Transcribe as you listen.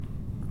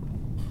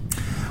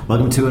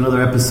Welcome to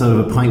another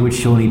episode of A Pint with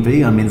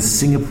Seaniebee. I'm in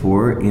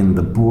Singapore in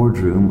the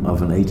boardroom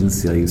of an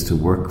agency I used to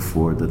work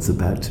for that's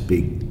about to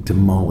be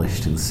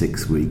demolished in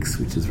 6 weeks,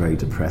 which is very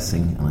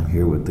depressing. And I'm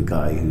here with the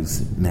guy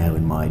who's now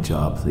in my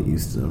job that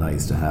I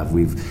used to have.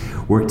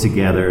 We've worked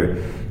together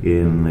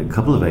in a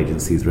couple of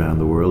agencies around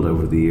the world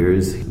over the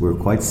years. We're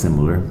quite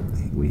similar.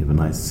 We have a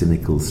nice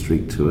cynical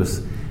streak to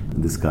us.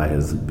 This guy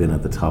has been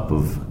at the top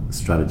of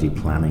strategy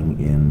planning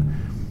in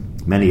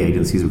many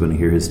agencies. We're going to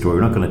hear his story.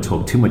 We're not going to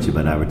talk too much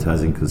about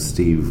advertising because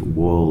Steve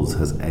Walls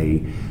has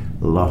a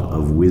lot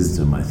of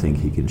wisdom, I think,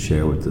 he can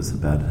share with us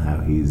about how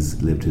he's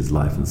lived his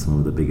life and some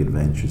of the big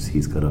adventures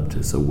he's got up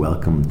to. So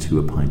welcome to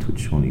A Pint with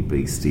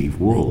Seaniebee,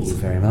 Steve Walls. Thank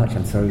you very much.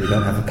 I'm sorry we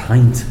don't have a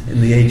pint in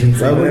the agency.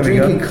 Well, we're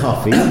drinking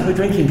coffee. We're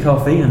drinking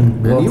coffee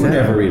and water. You were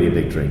never really a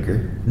big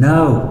drinker.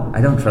 No,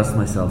 I don't trust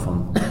myself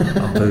on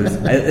booze.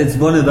 It's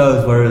one of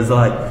those where it's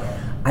like,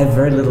 I have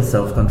very little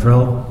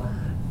self-control.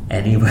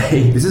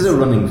 Anyway, this is a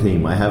running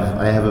theme. I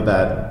have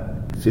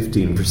about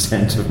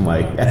 15% of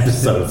my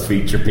episodes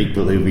feature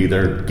people who've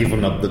either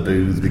given up the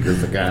booze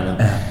because they can.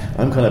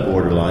 I'm kind of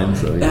borderline,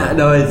 so yeah.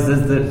 No,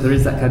 there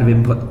is that kind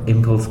of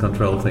impulse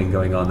control thing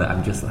going on that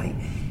I'm just like,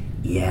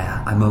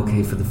 yeah, I'm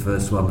okay for the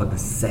first one, but the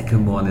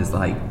second one is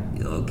like,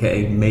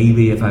 okay,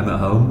 maybe if I'm at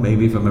home,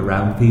 maybe if I'm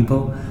around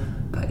people,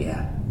 but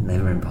yeah,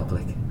 never in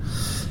public.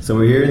 So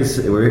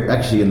we're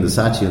actually in the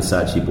Saatchi &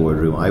 Saatchi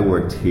boardroom. I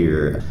worked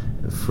here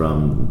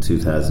from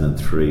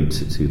 2003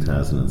 to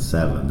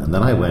 2007, and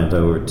then I went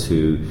over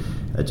to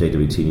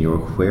JWT New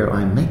York, where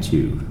I met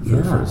you for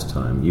the first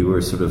time. You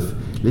were sort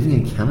of living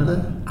in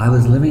Canada? I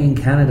was living in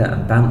Canada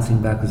and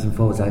bouncing backwards and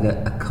forwards. I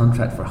had a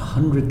contract for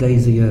 100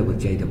 days a year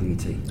with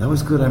JWT. That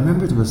was good. I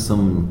remember there was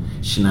some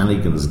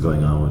shenanigans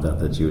going on with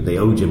that they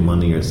owed you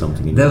money or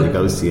something, and you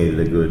negotiated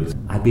a good...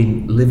 I'd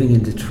been living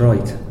in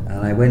Detroit, and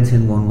I went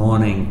in one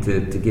morning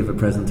to give a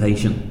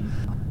presentation,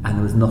 and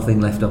there was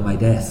nothing left on my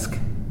desk.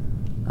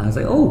 I was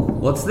like, oh,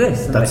 what's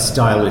this? That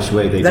stylish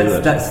way they do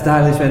it. That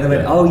stylish way. And they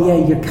went, oh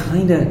yeah, you're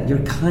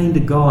kind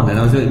of gone. And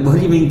I was like, what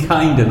do you mean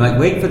kind of? Like,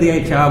 wait for the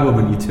HR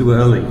woman, you're too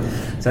early.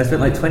 So I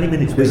spent like 20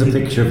 minutes There's a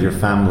picture of your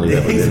family.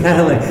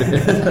 Exactly.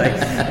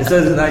 So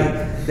it was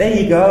like,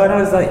 there you go. And I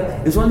was like,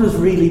 it was one of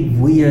those really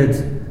weird,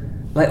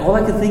 like all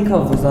I could think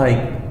of was like,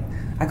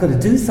 I got to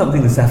do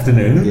something this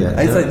afternoon. Yeah,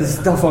 it's like the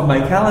stuff on my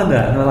calendar.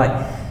 And they're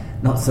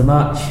like, not so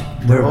much.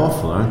 They're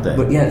awful, aren't they?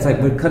 But yeah, it's like,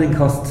 we're cutting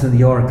costs and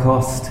you're a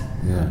cost.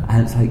 Yeah.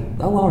 And it's like,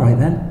 oh, all right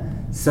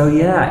then. So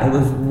yeah, it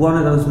was one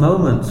of those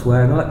moments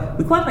where they're like,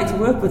 we'd quite like to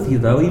work with you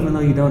though, even though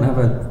you don't have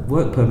a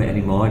work permit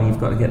anymore and you've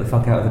got to get the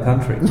fuck out of the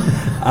country.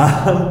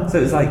 So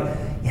it's like,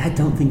 yeah, I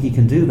don't think you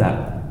can do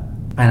that.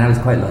 And I was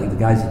quite lucky. The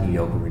guys in New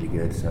York were really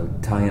good. So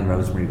Ty and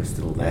Rosemary were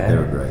still there. Yeah, they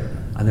were great.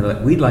 And they were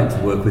like, we'd like to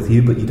work with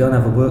you, but you don't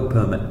have a work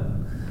permit.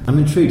 I'm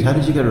intrigued. How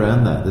did you get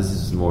around that? This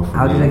is more for me.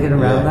 How did I get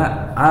around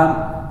that?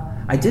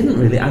 I didn't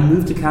really. I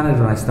moved to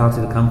Canada and I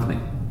started a company.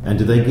 And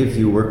do they give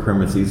you work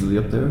permits easily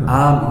up there?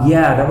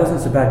 Yeah, that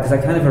wasn't so bad because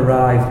I kind of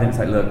arrived and it's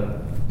like, look,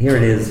 here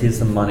it is, here's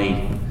some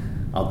money,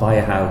 I'll buy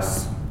a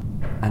house.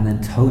 And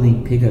then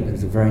Tony Piggott,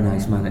 who's a very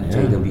nice man at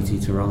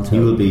JWT Toronto. He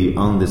will be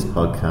on this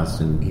podcast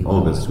in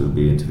August. We'll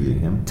be interviewing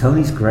him.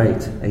 Tony's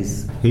great.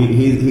 He's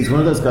one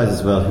of those guys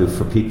as well who,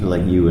 for people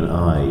like you and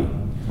I,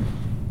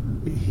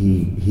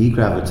 he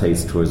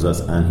gravitates towards us,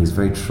 and he's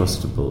very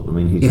trustable. I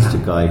mean, he's just a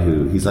guy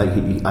who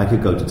I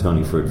could go to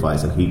Tony for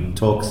advice, and he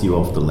talks you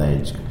off the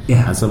ledge.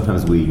 Yeah. And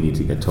sometimes we need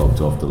to get talked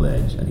off the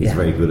ledge, and he's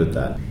very good at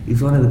that.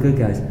 He's one of the good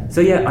guys.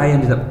 So yeah, I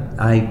ended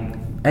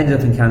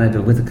up in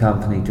Canada with a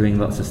company doing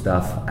lots of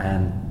stuff,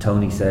 and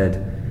Tony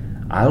said,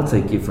 "I'll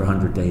take you for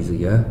 100 days a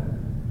year."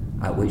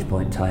 At which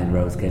point, Ty and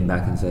Rose came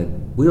back and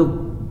said, "We'll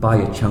buy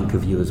a chunk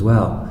of you as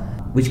well,"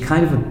 which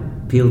kind of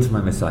appealed to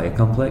my Messiah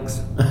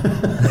complex.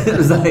 It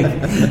was like,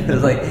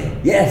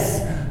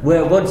 yes,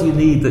 well, what do you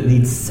need that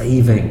needs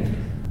saving?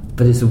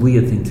 But it's a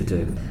weird thing to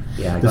do.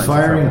 Yeah, the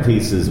firing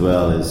piece as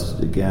well is,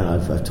 again,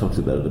 I've talked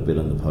about it a bit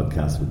on the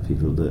podcast with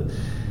people. That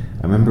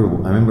I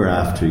remember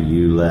after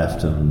you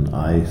left and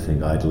I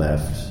think I'd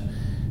left,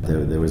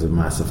 there was a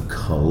massive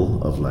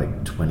cull of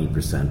like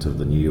 20% of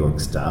the New York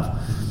staff,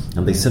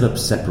 and they set up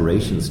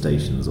separation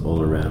stations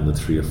all around the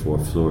 3 or 4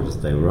 floors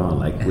they were on,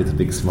 like with a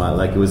big smile,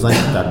 like it was like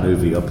that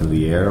movie Up in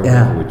the Air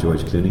with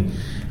George Clooney.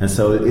 And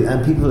so,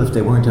 and people, if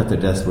they weren't at their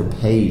desk, were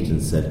paged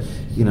and said,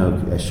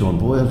 Sean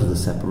Boyle to the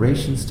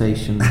separation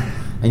station.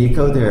 And you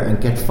go there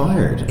and get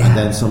fired, and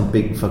then some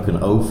big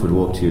fucking oaf would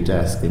walk to your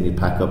desk, and you'd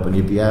pack up, and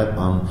you'd be out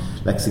on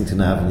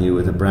Lexington Avenue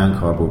with a brown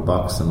cardboard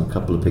box and a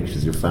couple of pictures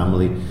of your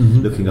family,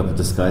 looking up at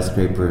the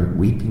skyscraper,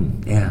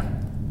 weeping. Yeah,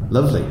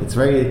 lovely. It's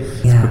very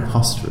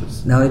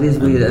preposterous. No, it is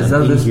weird, as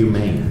though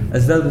inhumane.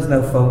 As though there's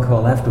no phone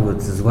call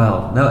afterwards as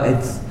well. No,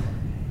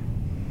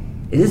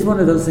 it is one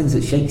of those things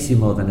that shakes you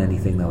more than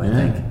anything, though. I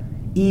think,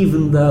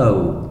 even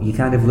though you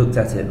kind of looked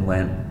at it and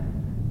went,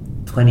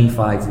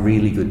 25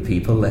 really good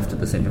people left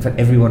at the same time. In fact,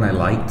 everyone I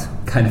liked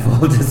kind of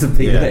all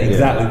disappeared at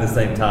exactly the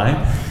same time.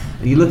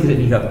 And you look at it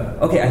and you go,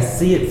 okay, I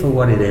see it for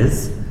what it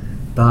is,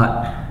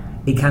 but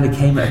it kind of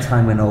came at a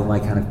time when all my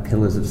kind of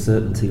pillars of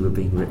certainty were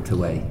being ripped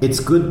away. It's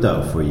good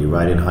though for you,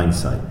 right? In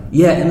hindsight.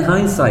 Yeah, in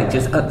hindsight,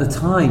 just at the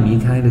time, you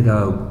kind of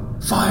go,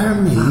 fire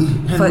me,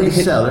 Henry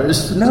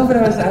Sellers. No, but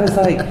I was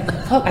like,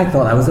 fuck, I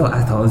thought I was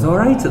all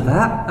right at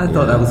that. I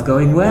thought that was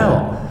going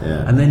well.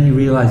 Yeah. And then you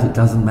realise it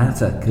doesn't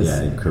matter because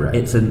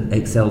it's an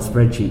Excel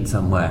spreadsheet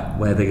somewhere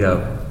where they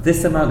go,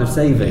 this amount of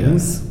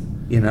savings,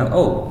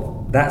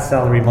 that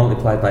salary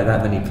multiplied by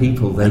that many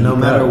people. And no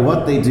matter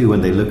what they do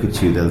when they look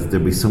at you,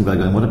 there'll be some guy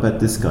going, what about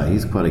this guy?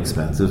 He's quite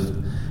expensive.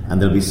 And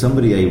there'll be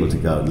somebody able to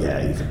go,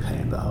 yeah, he's a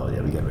pain in the hole,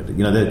 yeah, we get rid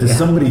of it. There's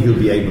somebody who'll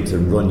be able to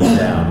run you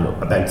down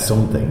about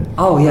something.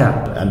 Oh,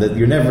 yeah. And that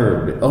you're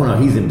never, oh no,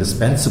 he's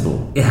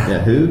indispensable. Yeah.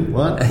 Who?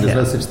 What? There's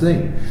no such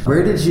thing.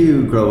 Where did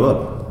you grow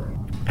up?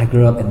 I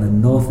grew up in the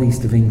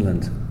northeast of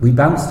England. We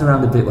bounced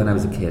around a bit when I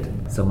was a kid.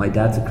 So my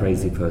dad's a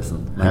crazy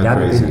person. My dad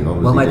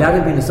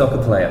had been a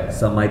soccer player.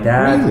 So my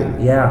dad...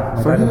 Really?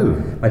 Yeah. For who?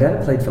 My dad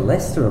had played for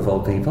Leicester, of all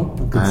people.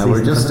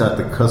 We're just at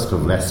the cusp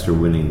of Leicester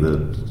winning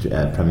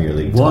the Premier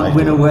League One title.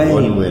 win away.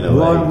 One win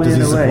away. Does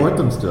he support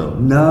them still?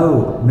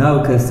 No,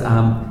 because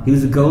he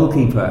was a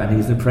goalkeeper and he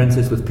was an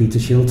apprentice with Peter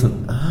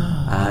Shilton.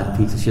 And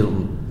Peter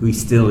Shilton, who he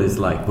still is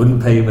like,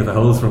 wouldn't pay him with the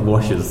holes from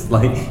washers.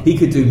 Like, he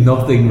could do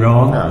nothing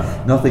wrong,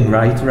 nothing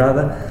right,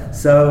 rather.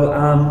 So,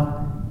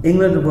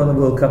 England had won the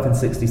World Cup in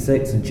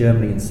 66 and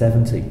Germany in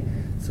 70.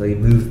 So he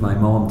moved my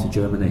mom to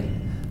Germany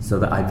so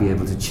that I'd be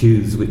able to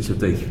choose which of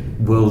the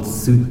world's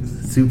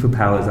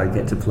superpowers I'd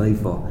get to play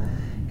for.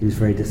 He was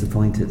very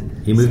disappointed.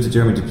 He moved to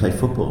Germany to play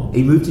football?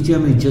 He moved to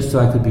Germany just so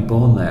I could be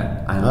born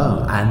there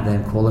and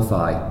then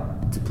qualify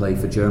to play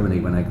for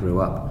Germany when I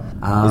grew up.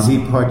 Is he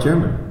part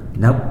German?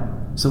 Nope.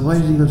 So why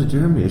did he go to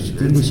Germany?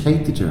 The English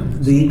hate the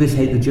Germans. The English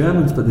hate the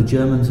Germans, but the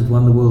Germans had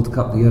won the World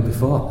Cup the year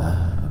before.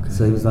 Okay.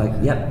 So he was like,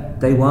 yep,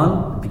 they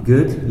won, be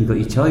good, you got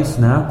your choice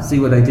now, see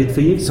what I did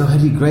for you. So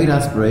had he great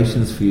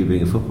aspirations for you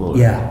being a footballer?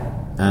 Yeah.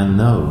 And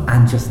no.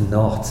 And just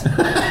not.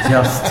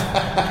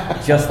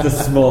 just a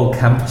small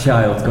camp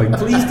child going,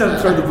 please don't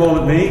throw the ball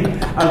at me,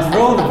 I'll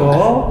throw the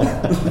ball.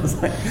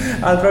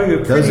 I'll throw you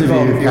a pretty ball. Those of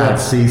you who can't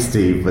see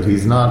Steve, but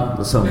he's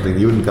not something,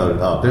 you wouldn't go,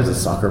 oh, there's a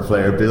soccer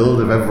player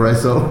build if ever I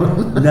saw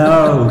him.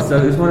 No, so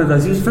it was one of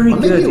those, he was very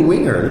good. Maybe a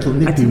winger, a little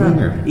nippy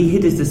winger. He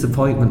hid his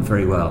disappointment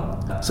very well.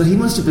 So he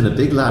must have been a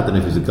big lad then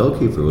if he was a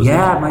goalkeeper, wasn't he?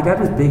 Yeah, my dad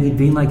was big, he'd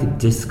been like a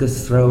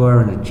discus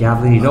thrower and a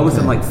javelin, he'd always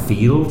done like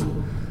field.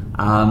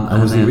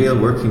 And was he real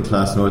working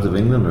class north of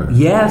England? Or?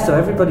 Yeah, so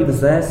everybody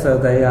was there. So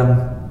they,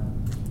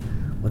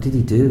 what did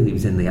he do? He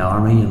was in the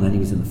army, and then he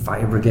was in the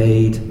fire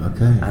brigade.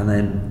 Okay. And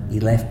then he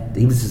left.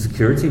 He was a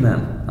security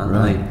man. And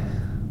right.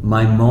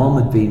 my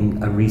mom had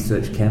been a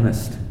research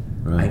chemist.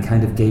 Right. I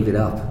kind of gave it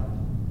up.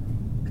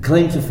 The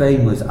claim to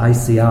fame was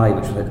ICI,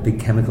 which was like a big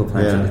chemical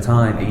plant at the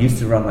time. It used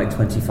to run like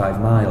 25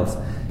 miles.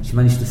 She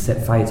managed to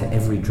set fire to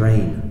every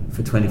drain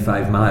for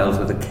 25 miles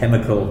with a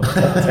chemical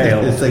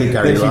cocktail. It's like a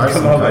Gary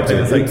Larson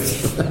cartoon.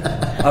 It's like,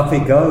 up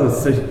it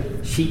goes. So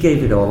she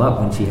gave it all up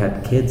when she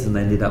had kids and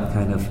ended up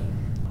kind of,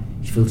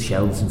 she filled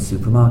shelves in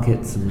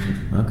supermarkets and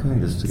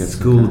just to get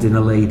school dinner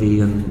lady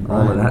and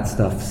all of that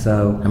stuff.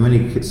 So how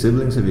many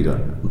siblings have you got?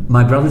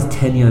 My brother's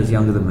 10 years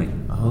younger than me.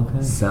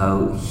 Okay.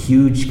 So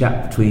huge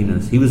gap between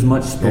us. He was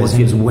much sportier. His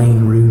name's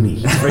Wayne Rooney.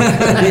 He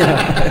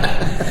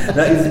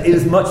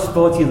was much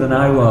sportier than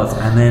I was,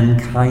 and then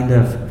kind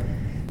of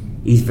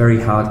he's very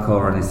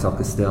hardcore on his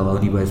soccer still.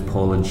 Only wears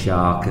Paul and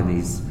Shark, and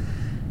he's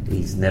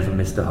never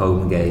missed a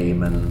home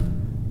game, and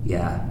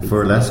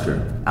for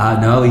Leicester.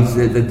 No,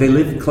 they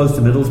live close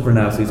to Middlesbrough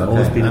now, so he's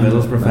always been a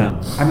Middlesbrough fan.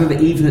 I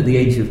remember even at the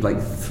age of like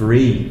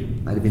 3,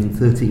 I'd have been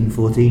 13,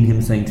 14,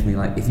 him saying to me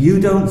like, if you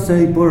don't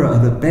say Borough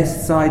are the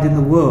best side in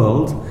the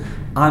world,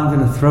 I'm going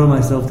to throw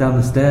myself down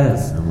the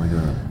stairs. Oh my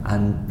God.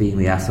 And being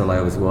the asshole I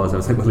always was, I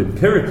was like, well,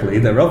 empirically,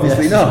 they're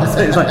obviously not. So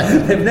it's like,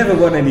 they've never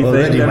won anything.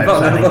 Already my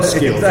planning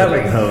skills have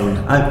been honed.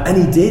 And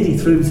he did. He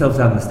threw himself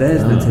down the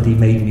stairs and said he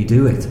made me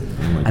do it.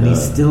 And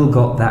he's still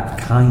got that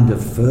kind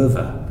of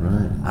fervour.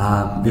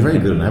 Right. You're very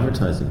good at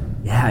advertising.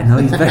 Yeah, I know.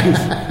 He's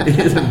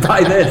very...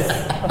 buy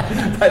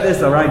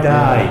this or I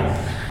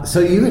die. So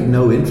you had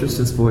no interest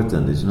in sport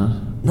then, did you not?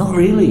 Not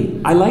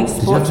really. I liked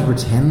sport. Did you have to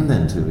pretend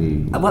then to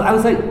be... Well, I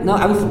was like, no,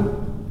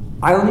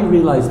 I only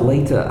realised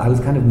later I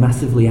was kind of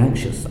massively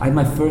anxious. I had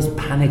my first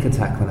panic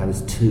attack when I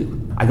was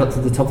 2. I got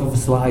to the top of a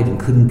slide and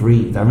couldn't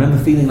breathe. I remember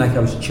feeling like I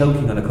was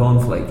choking on a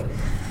cornflake.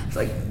 It's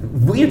like,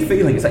 weird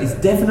feeling. It's like, it's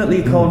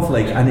definitely a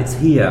cornflake and it's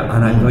here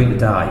and I'm going to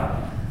die.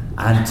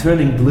 And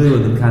turning blue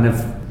and then kind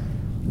of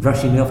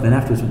rushing me off. And then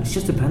afterwards, it's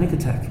just a panic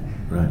attack.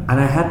 Right. And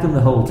I had them the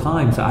whole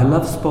time. So I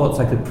love sports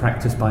I could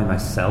practice by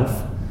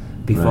myself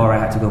before I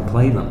had to go and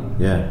play them.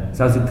 Yeah.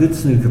 So I was a good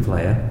snooker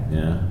player.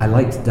 Yeah. I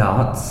liked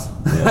darts.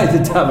 Yeah. At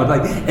the time, I'd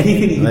like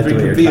anything you could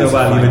drink a beer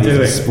while you were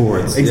doing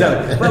sports.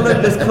 Exactly. Yeah. Well,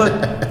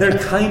 they're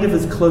kind of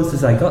as close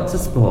as I got to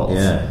sports.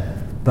 Yeah.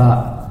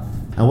 But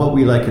and what were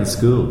you like in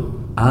school?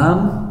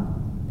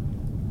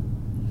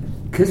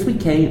 Because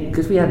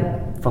we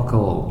had fuck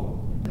all.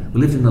 We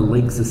lived in the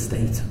Lakes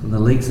Estate, and the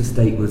Lakes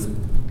Estate was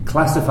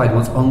classified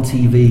once on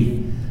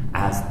TV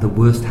as the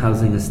worst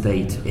housing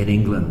estate in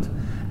England,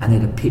 and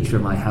it had a picture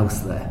of my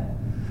house there.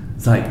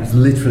 It's like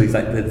three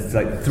So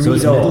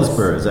it's doors.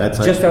 Middlesbrough, is it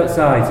outside? Just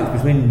outside, so it's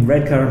between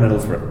Redcar and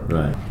Middlesbrough.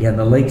 Right. Yeah, and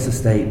the Lakes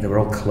Estate, they were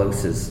all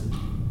closes.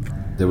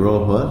 They were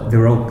all what? They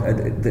were all,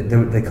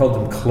 they called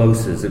them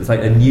closes. It was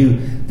like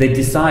they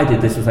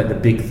decided this was like the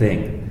big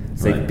thing.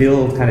 So they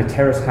build kind of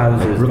terrace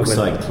houses. Like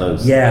Brookside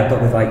Close. Yeah,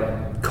 but with like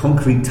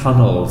concrete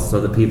tunnels so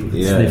that people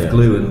could sniff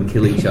glue and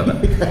kill each other.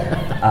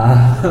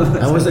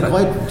 And was it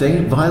quite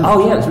violent?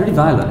 Oh yeah, it was really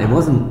violent. It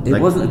wasn't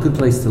a good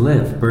place to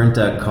live. Burnt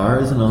out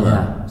cars and all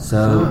that.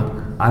 So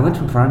I went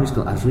to primary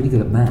school. I was really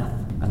good at math,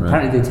 and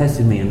apparently they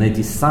tested me, and they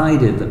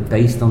decided that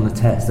based on the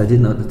test, I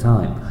didn't know at the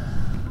time,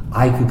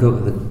 I could go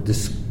to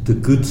the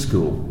good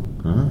school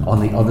on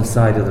the other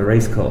side of the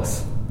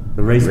racecourse.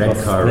 The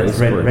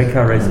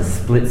Redcar races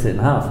splits it in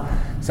half.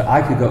 So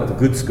I could go to the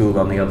good school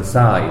on the other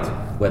side,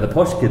 where the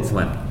posh kids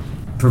went,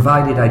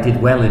 provided I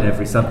did well in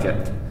every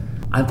subject.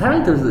 And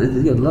apparently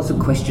there was lots of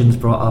questions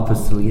brought up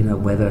as to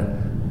whether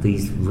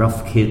these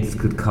rough kids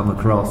could come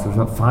across. There was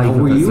about 5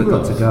 of us that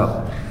got to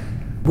go.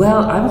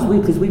 Well, I was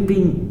weird because we'd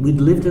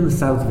lived in the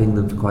south of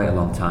England for quite a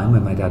long time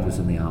when my dad was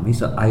in the army.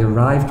 So I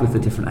arrived with a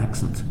different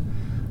accent.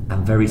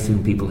 And very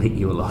soon people hit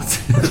you a lot.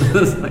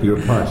 Like, you're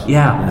posh.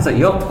 Yeah. It's like,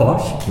 you're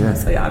posh? Yeah.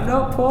 It's like, I'm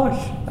not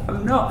posh.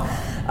 I'm not.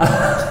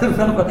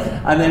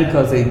 And then, of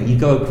course, you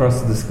go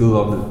across to the school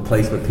or the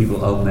place where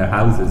people own their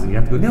houses, and you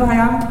have to go, no, I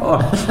am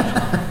posh.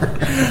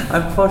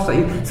 I'm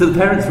posh. So the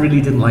parents really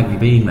didn't like me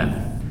being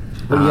there.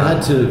 Well, you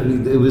had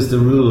to, it was the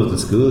rule of the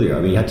school year.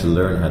 I mean, you had to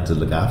learn how to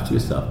look after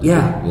yourself.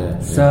 Yeah.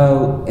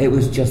 So it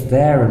was just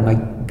there, and my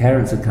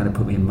parents had kind of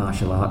put me in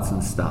martial arts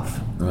and stuff.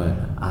 Right.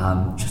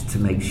 Just to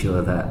make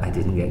sure that I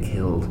didn't get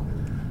killed.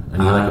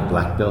 And you're like a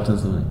black belt or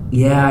something?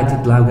 Yeah, I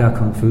did Lao Gao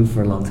Kung Fu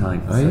for a long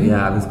time. Oh,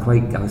 yeah? I was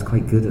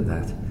quite good at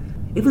that.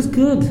 It was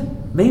good.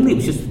 Mainly it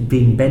was just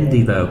being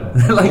bendy though.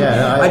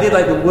 I did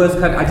like the worst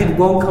kind. I did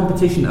one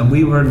competition and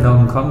we were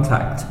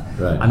non-contact.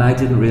 Right. And I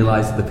didn't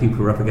realise that the people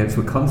we were up against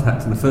were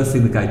contact, and the first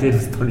thing the guy did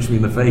was punch me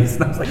in the face,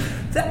 and I was like,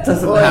 that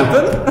doesn't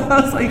happen.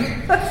 I was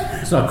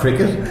like, it's not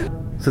cricket.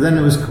 So then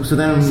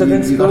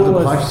you got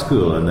the posh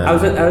school, and then I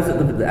was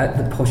at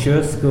the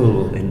posher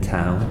school in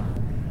town.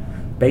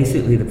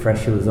 Basically, the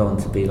pressure was on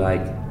to be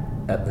like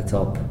at the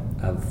top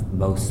of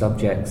most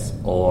subjects,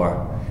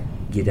 or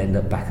you'd end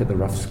up back at the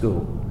rough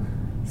school.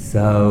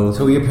 So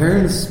were your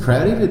parents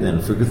proud of you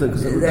then? Because that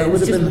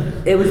would have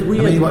been. It was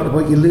weird. I mean,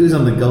 what you lose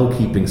on the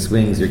goalkeeping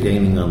swings, you're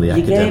gaining on the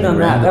academic. You gain on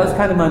that. That was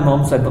kind of my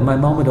mom's side, but my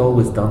mom had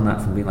always done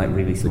that from being like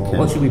really small. Okay.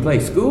 What should we play?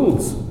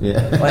 Schools.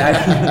 Yeah.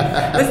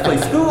 Let's play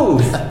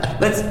schools.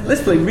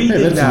 Let's play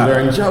reading let's now.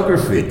 Learn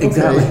geography.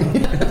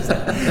 Exactly.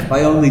 Okay.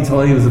 My only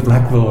toy was a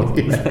blackboard.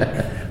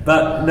 Yeah.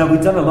 But no,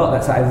 we'd done a lot of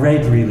that. So I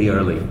read really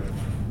early,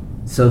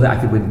 so that I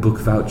could win book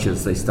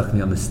vouchers. They stuck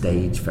me on the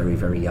stage very,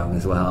 very young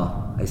as well.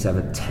 I used to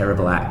have a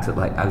terrible act at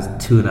I was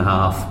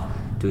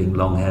 2.5 doing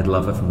Long-Haired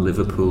Lover from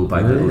Liverpool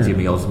by little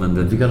Jimmy Osmond.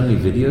 And have you got any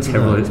videos?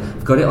 Terrible.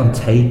 I've got it on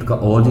tape,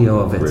 got audio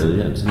of it.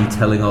 Brilliant. Me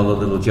telling all the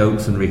little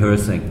jokes and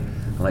rehearsing.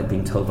 And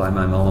being told by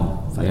my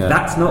mom, it's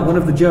that's not one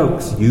of the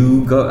jokes.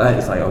 You go.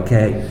 It's like,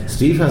 okay.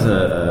 Steve has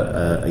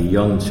a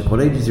young.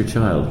 What age is your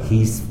child?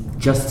 He's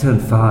just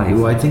turned 5.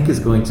 Who I think is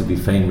going to be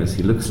famous.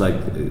 He looks like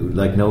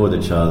no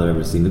other child I've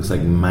ever seen. He looks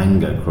like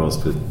manga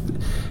crossed with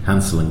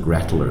Hansel and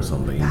Gretel or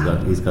something.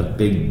 He's got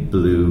big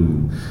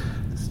blue,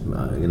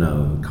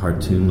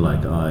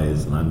 cartoon-like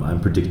eyes, and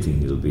I'm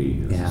predicting he'll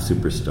be a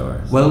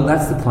superstar. Well,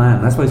 that's the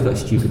plan. That's why he's got a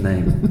stupid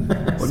name.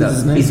 What is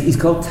his name? He's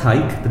called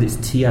Tyke, but it's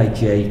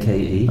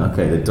Tijke.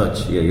 Okay, the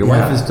Dutch. Yeah, your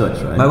wife is Dutch,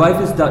 right? My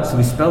wife is Dutch, so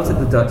we spelt it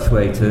the Dutch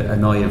way to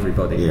annoy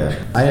everybody.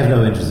 Yeah, I have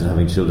no interest in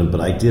having children,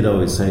 but I did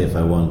always say if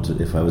I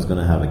was going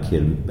to have a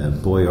kid, a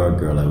boy or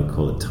girl, I would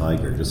call it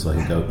Tiger, just so I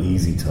could go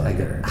easy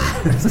Tiger.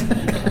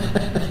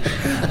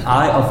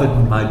 I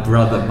offered my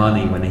brother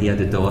money when he had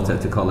a daughter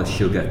to call her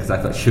Sugar, because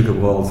I thought Sugar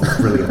Walls was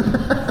brilliant.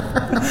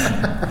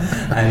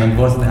 And he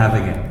wasn't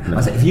having it. No.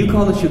 I said, if you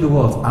call her Sugar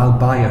Walls, I'll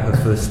buy her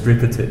first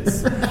stripper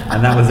tits.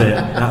 And that was it.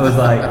 That was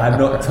like, I'm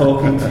not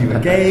talking to you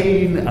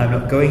again, I'm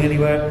not going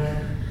anywhere.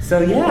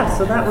 So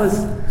that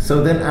was...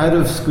 So then out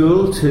of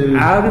school,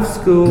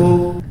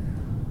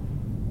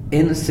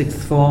 in the 6th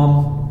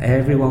form,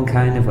 everyone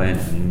kind of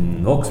went,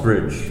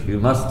 Oxbridge, you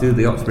must do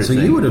the Oxbridge thing.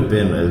 So you would have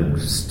been a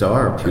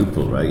star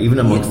pupil, right? Even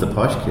amongst the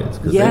posh kids,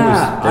 because they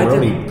were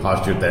only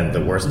posher than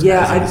the worst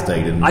housing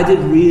estate. I did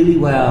really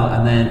well,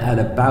 and then at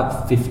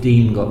about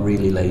 15 got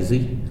really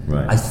lazy.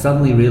 Right. I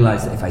suddenly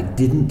realised that if I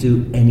didn't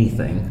do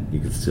anything, you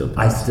could still pass.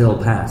 I still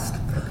passed.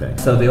 Okay.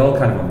 So they all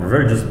kind of were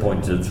very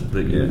disappointed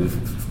that you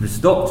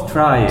stopped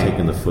trying.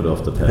 Taking the foot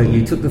off the pedal. That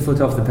you took the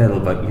foot off the pedal,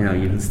 but you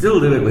can still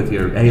do it with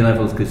your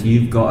A-levels because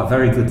you've got a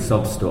very good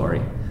sob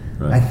story.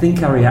 Right. I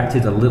think I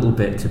reacted a little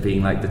bit to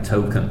being like the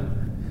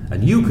token,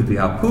 and you could be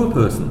our poor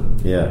person.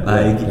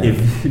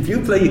 If you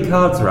play your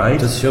cards right, it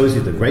just shows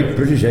you the great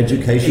British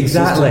education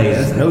system.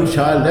 There's no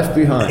child left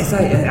behind. It's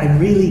like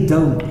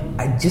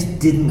I just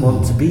didn't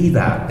want to be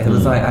that. It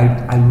was like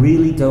I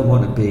really don't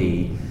want to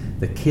be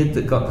the kid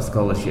that got the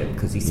scholarship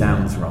because he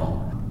sounds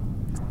wrong.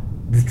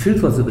 the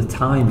truth was, at the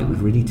time, it was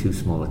really too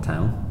small a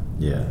town.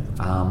 Yeah.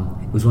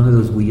 It was one of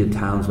those weird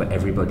towns where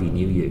everybody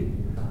knew you.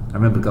 I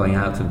remember going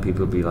out and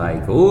people would be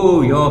like,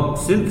 "Oh, you're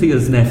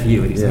Cynthia's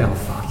nephew," and you say, "Oh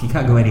fuck, you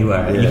can't go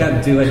anywhere, you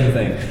can't do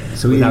anything."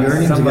 So were you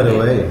yearning to get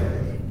away?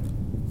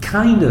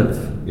 Kind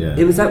of. Yeah.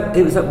 It was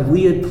that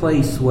weird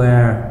place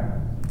where,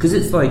 because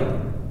it's like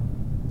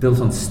built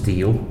on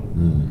steel.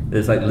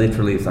 There's like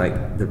literally, it's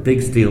like the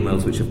big steel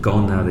mills which have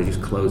gone now. They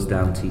just closed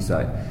down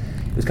Teesside.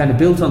 It was kind of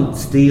built on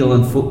steel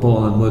and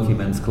football and working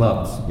men's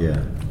clubs. Yeah.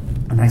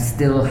 And I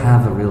still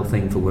have a real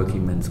thing for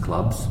working men's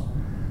clubs.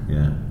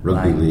 Yeah,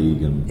 rugby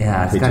league and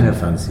it's kind of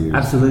fanciers.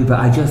 Absolutely,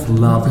 but I just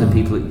love the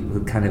people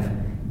who kind of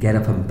get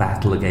up and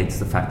battle against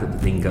the fact that the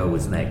bingo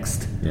was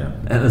next. Yeah,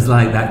 and it was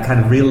like that kind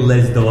of real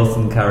Les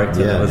Dawson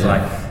character that was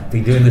like,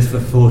 been doing this for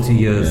 40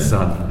 years,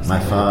 son. My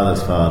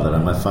father's father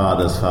and my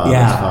father's father's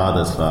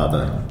father's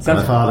father. So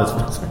my father's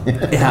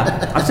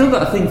father. I've still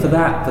got a thing for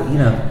that, but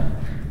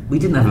we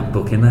didn't have a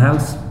book in the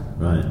house.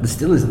 Right. There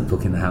still isn't a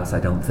book in the house, I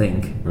don't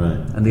think. Right.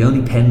 And the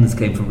only pens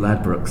came from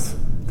Ladbrokes.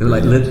 They were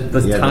like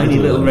those tiny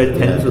little red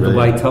pens with the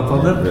white top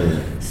on them.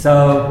 Brilliant.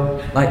 So,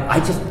 like,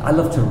 I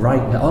love to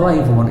write. All I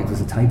ever wanted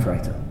was a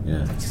typewriter.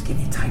 Yeah. Like, just give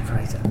me a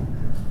typewriter.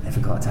 Never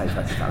got a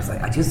typewriter. I was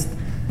like,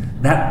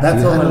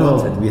 that's all I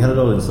wanted. You had it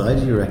all inside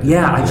you, reckon?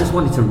 Yeah, I just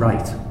wanted to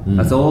write.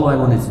 That's all I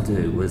wanted to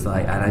do was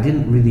like, and I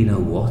didn't really know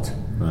what.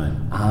 Right.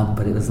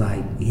 But it was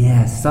like,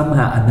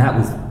 somehow, and that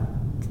was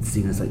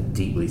seen as like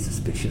deeply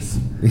suspicious.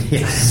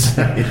 Yes.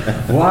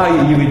 Why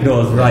are you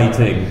indoors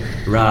writing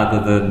rather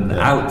than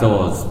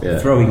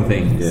outdoors throwing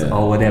things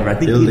or whatever? I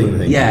think building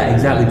things. Yeah,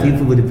 exactly.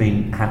 People would have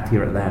been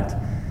happier at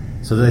that.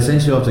 So did they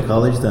send you off to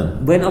college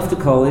then? Went off to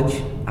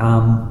college.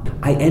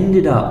 I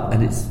ended up,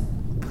 and it's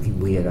fucking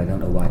weird, I don't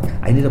know why,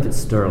 I ended up at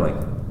Stirling.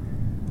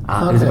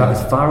 It was about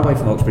as far away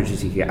from Oxbridge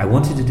as you could get. I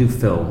wanted to do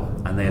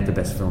film, and they had the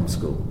best film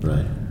school.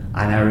 Right.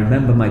 And I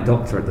remember my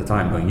doctor at the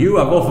time going, "You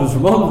have offers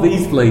from all of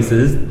these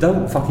places,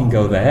 don't fucking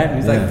go there." And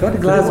he's like, "Go to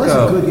Glasgow." It was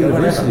a good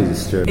university,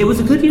 Stirling. It was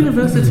a good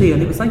university,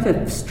 and it was like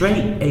a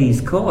straight A's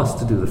course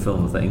to do the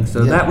film thing.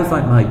 So that was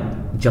like my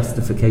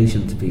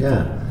justification to people.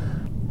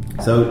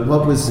 Yeah. So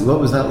what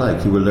was that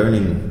like? You were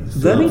learning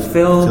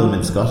film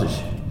in Scottish.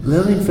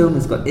 Learning film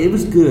in Scottish. It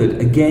was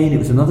good. Again, it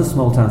was another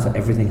small town, so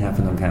everything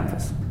happened on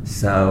campus.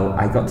 So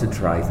I got to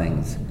try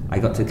things. I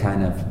got to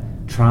kind of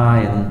try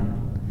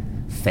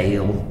and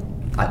fail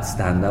at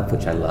stand-up,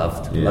 which I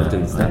loved. Loved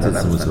doing stand-up.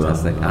 That was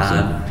fantastic. And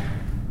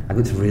I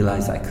got to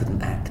realise that I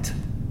couldn't act.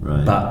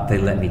 Right. But they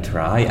let me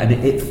try, and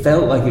it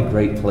felt like a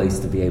great place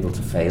to be able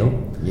to fail.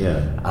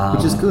 Yeah,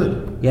 which is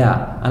good.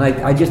 Yeah, and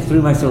I just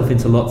threw myself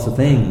into lots of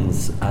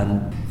things,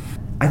 and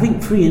I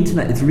think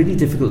pre-internet, it's really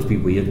difficult to be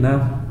weird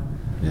now.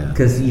 Yeah.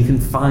 Because you can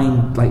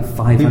find like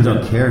 500... People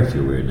don't care if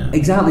you're weird now.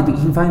 Exactly, but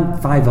you can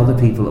find 5 other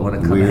people that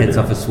want to cut their heads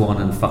off a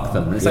swan and fuck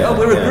them. And it's like, oh,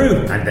 we're a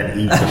group! And then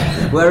eat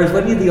them. Whereas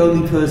when you're the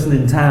only person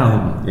in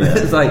town,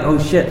 it's like, oh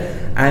shit.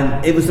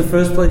 And it was the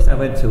first place I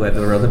went to where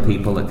there were other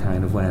people that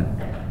kind of went,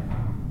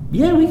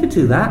 yeah, we could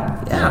do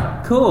that.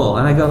 Yeah, cool.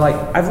 And I go like,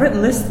 I've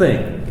written this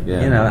thing.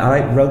 Yeah. You know,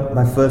 I wrote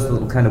my first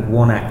little kind of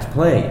one-act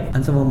play.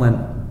 And someone went,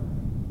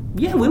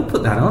 yeah, we'll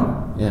put that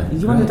on. Yeah. Do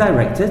you want to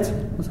direct it?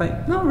 I was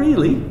like, not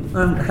really.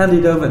 And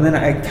handed it over, and then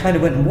I kind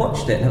of went and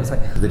watched it, and I was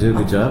like... Did they do a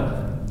good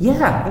job?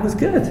 Yeah, it was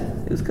good.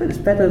 It was good. It's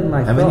better than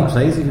I thought. How many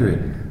plays have you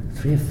written?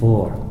 3 or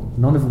 4.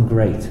 None of them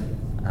great.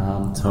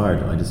 It's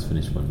hard. I just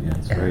finished one. Yeah,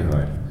 it's very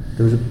hard.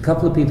 There was a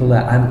couple of people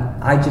there,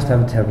 and I just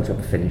have a terrible job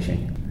of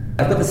finishing.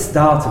 I've got the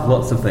start of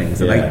lots of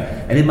things,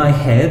 and in my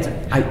head,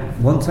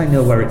 once I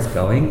know where it's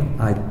going,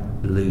 I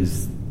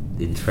lose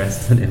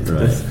interest and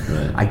impetus.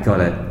 Right.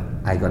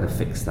 I gotta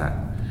fix that.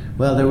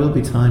 Well, there will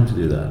be time to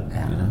do that.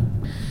 Yeah. You know?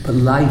 But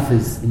life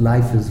is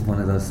one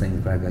of those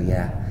things where I go,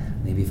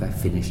 maybe if I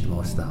finished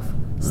more stuff,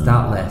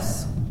 start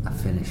less, I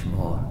finish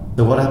more.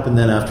 So what happened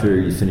then after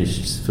you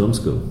finished film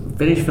school?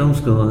 Finished film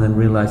school and then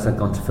realised I'd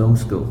gone to film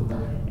school.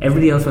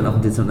 Everybody else went off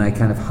and did something. I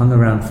kind of hung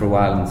around for a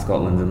while in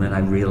Scotland, and then I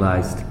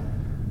realised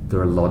there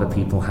are a lot of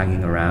people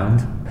hanging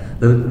around.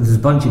 There's a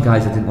bunch of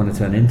guys I didn't want to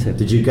turn into.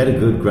 Did you get a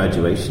good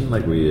graduation?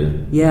 Like, were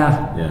you?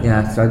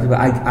 Yeah. So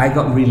I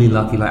got really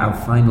lucky. Like, our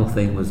final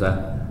thing was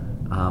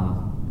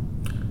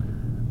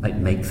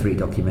make 3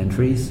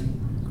 documentaries,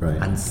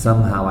 right? And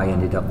somehow I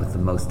ended up with the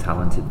most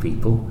talented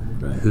people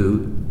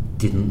who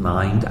didn't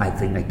mind. I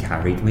think they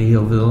carried me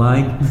over the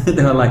line.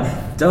 They were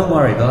like, "Don't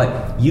worry." They're like,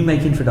 "You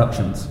make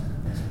introductions."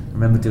 I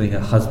remember doing a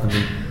husband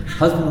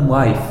and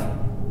wife.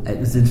 It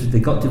was interesting. They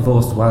got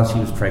divorced while she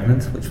was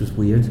pregnant, which was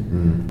weird.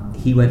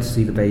 He went to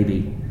see the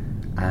baby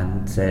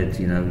and said,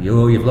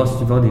 you've lost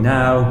your body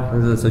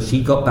now. So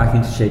she got back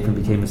into shape and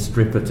became a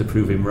stripper to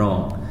prove him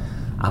wrong,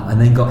 and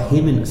then got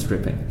him into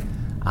stripping.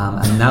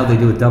 And now they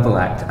do a double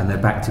act and they're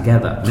back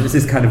together. And it was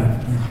this kind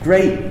of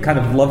great kind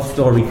of love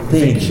story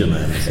thing.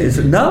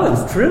 Fiction. No, it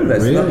was true.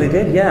 That's what they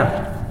did.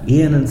 Yeah,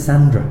 Ian and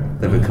Sandra,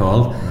 they were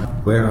called.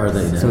 Where are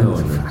they now? So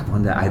I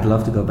wonder. I'd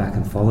love to go back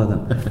and follow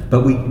them.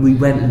 But we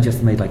went and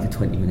just made like a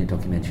 20-minute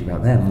documentary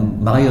about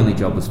them. My only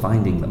job was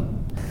finding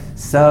them.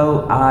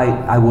 So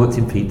I worked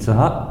in Pizza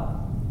Hut,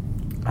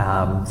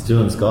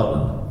 Still in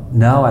Scotland?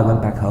 No, I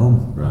went back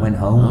home. Right. I went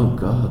home. Oh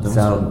God, that was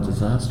a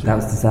disaster. That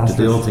was disastrous.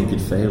 Did they all think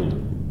you'd failed?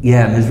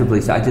 Yeah,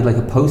 miserably. So I did like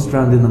a post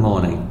round in the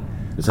morning.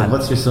 So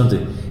what's your son do?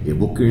 He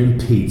working in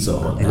Pizza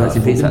Hut. He works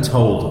in Pizza Hut.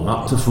 Told him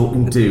not to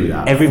fucking do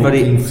that. Everybody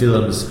fucking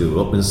film the school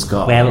up in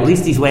Scotland. Well, at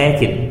least he's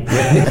working.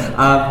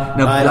 I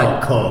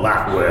don't call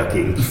that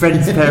working.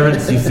 Friends'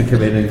 parents used to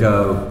come in and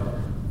go,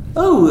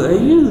 "Oh, are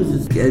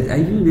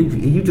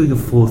you doing a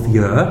fourth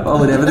year or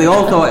whatever?" They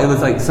all thought it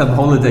was like some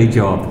holiday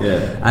job.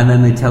 Yeah. And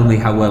then they tell me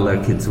how well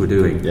their kids were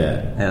doing. Yeah.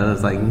 And I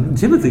was like,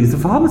 "Timothy's a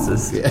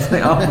pharmacist." Yeah. It's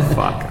like, oh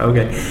fuck,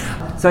 okay.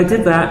 So I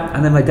did that,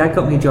 and then my dad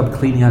got me a job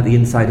cleaning out the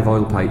inside of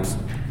oil pipes.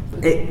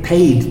 It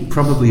paid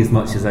probably as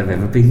much as I've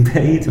ever been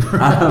paid.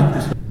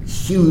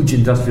 Huge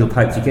industrial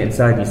pipes. You get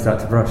inside and you start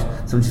to brush.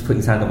 Someone just put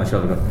his hand on my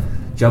shoulder and go,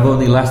 "Job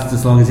only lasts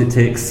as long as it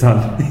takes,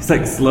 son." He's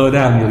like, "Slow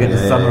down, you'll get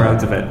the summer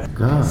out of it."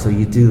 God. So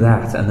you do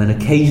that, and then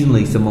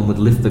occasionally someone would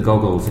lift the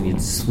goggles and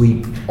you'd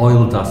sweep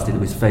oil dust into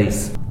his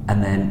face,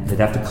 and then they'd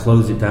have to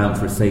close it down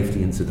for a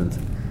safety incident,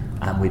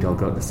 and we'd all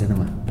go to the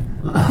cinema.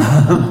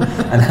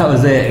 And that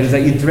was it. It was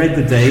like you dread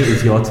the day it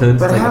was your turn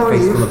to take a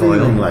face full of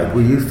oil.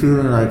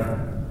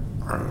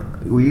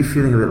 Were you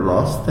feeling a bit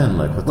lost then?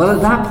 Well,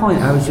 at that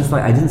point, I was just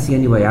like, I didn't see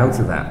any way out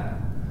of that.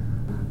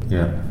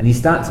 Yeah. And you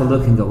start to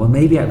look and go, well,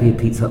 maybe I'd be a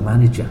Pizza Hut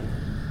manager,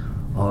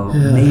 or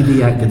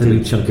maybe I can get do a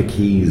big chunk of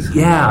keys.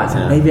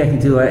 Yeah, maybe I can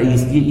do it.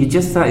 You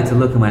just started to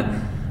look and went,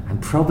 I'm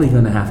probably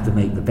going to have to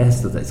make the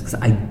best of this because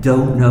I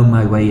don't know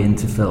my way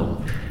into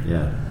film.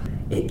 Yeah.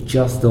 It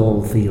just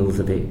all feels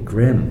a bit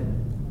grim.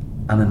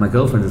 And then my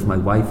girlfriend was my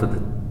wife at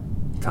the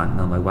time.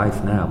 No, my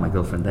wife now, my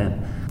girlfriend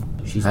then.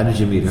 How did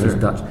you meet her? She's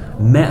Dutch.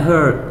 Met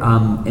her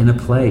in a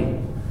play.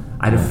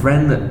 I had a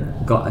friend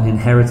that got an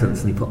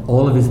inheritance and he put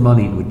all of his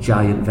money into a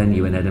giant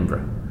venue in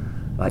Edinburgh.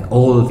 Like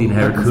all of the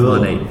inheritance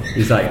money.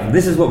 He's like,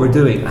 this is what we're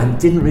doing. And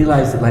didn't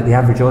realise that like the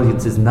average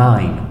audience is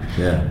 9.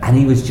 Yeah. And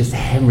he was just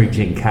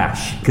hemorrhaging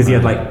cash. Because he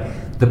had like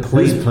the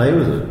play. Whose play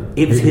was it?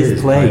 It was his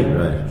play.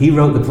 Right. He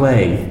wrote the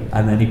play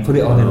and then he put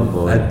it on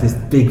at this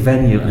big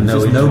venue and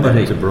just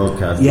nobody to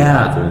broadcast.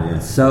 Yeah.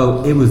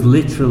 So it was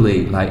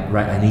literally like,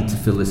 right, I need to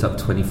fill this up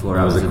 24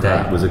 hours a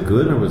day. Was it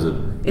good or was it?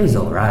 It was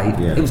alright.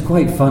 Yeah. It was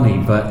quite funny,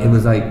 but it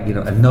was like,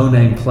 a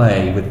no-name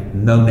play with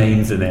no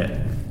names in it.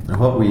 And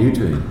what were you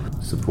doing?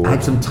 Support? I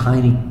had some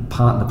tiny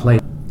part in the play.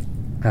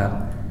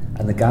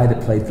 And the guy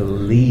that played the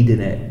lead in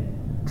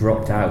it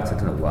dropped out. I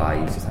don't know why.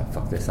 He was just like,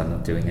 fuck this, I'm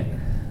not doing it.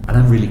 And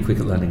I'm really quick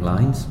at learning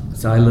lines.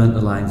 So I learned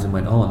the lines and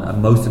went on.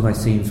 And most of my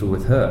scenes were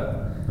with her.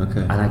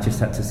 Okay. And I just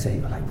had to say,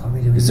 like, what are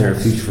we doing? Is there a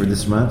future for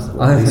this romance?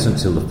 Well, at least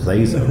until the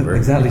play's over.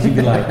 Exactly. She'd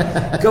be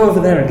like, go over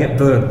there and get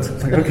burnt.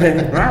 It's like,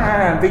 okay,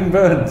 I'm being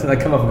burnt. And I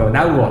come up and go,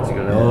 now what? She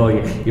goes, oh,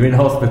 you're in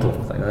hospital.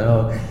 It's like,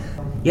 oh.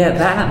 Yeah,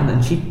 that happened.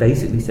 And she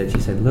basically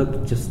said,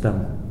 look, just,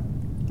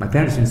 my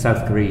parents are in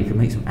South Korea. You can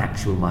make some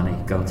actual money.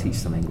 Go and teach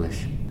some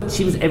English.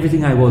 She was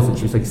everything I wasn't.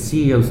 She was like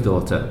CEO's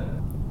daughter.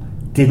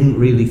 Didn't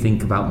really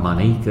think about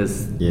money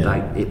because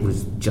like it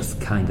was just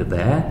kind of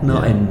there,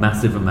 not in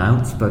massive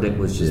amounts, but it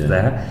was just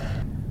there.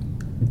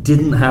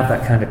 Didn't have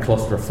that kind of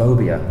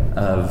claustrophobia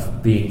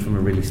of being from a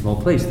really small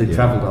place. They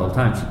travelled the whole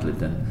time.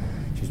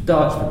 She was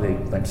Dutch, but they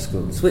went to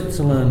school in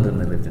Switzerland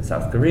and they lived in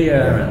South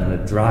Korea, and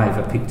the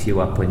driver picked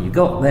you up when you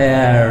got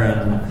there,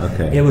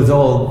 and it was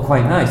all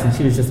quite nice. And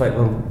she was just like,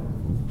 well,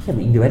 yeah, but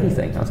you can do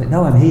anything. I was like,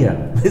 no, I'm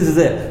here. This is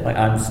it. Like,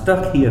 I'm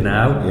stuck here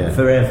now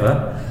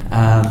forever.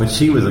 But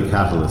she was a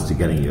catalyst to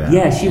getting you out.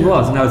 Yeah, she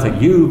was. And I was like,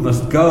 you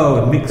must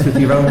go and mix with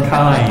your own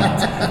kind.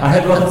 I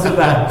had lots of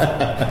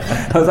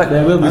that. I was like,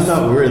 there will be... I'm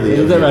not worthy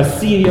of there are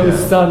CEO's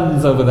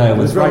sons over there. It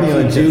was Romeo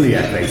and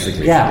Juliet,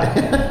 basically. Yeah.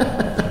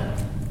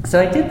 So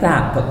I did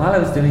that, but while I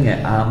was doing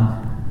it,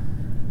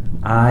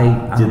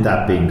 I... did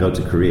that being go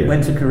to Korea?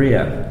 Went to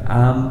Korea.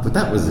 But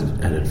that was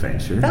an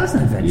adventure. That was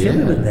an adventure. Yeah.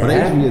 We were there. What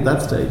age were you at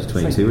that stage?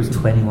 22 or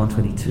something? 21,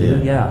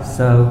 22, yeah.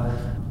 So...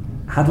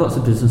 had lots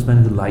of businessmen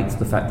who liked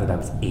the fact that I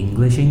was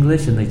English,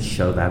 and they'd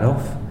show that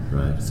off.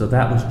 Right. So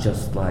that was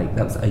just like,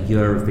 that was a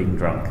year of being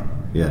drunk.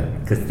 Yeah.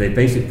 Because they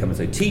basically come and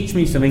say, teach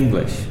me some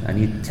English. And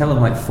you tell them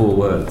like 4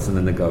 words, and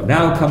then they go,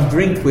 now come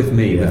drink with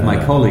me, with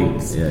my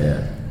colleagues.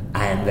 Yeah.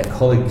 And their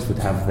colleagues would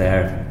have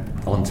their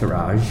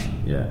entourage.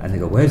 Yeah. And they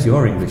go, where's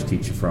your English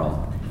teacher from?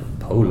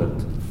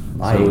 Poland.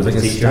 So it was like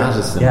a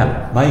status symbol.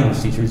 Yeah, my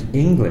English teacher is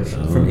English,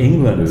 from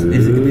England.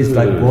 It's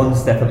like one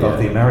step above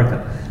the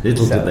American.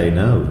 Little did they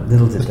know.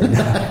 Little did they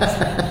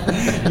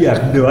know. You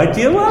have no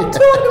idea what I'm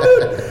talking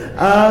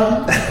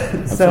about.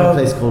 I'm from a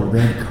place called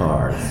Red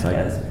Car.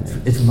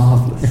 It's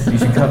marvellous. You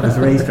should come. There's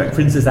a racetrack.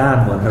 Princess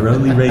Anne won her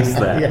only race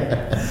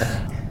there.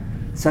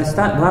 So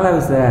while I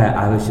was there,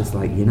 I was just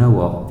like, you know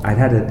what? I'd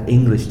had an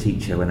English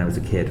teacher when I was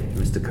a kid,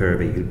 Mr.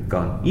 Kirby, who'd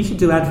gone, you should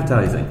do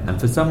advertising. And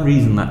for some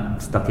reason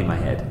that stuck in my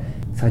head.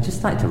 So I just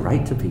started to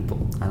write to people,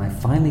 and I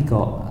finally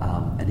got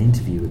an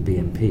interview with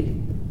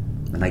BNP.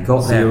 And I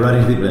got there. So you're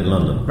writing to people in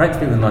London? Writing to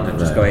people in London,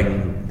 just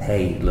going,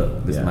 hey,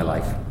 look, this is my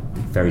life.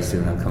 Very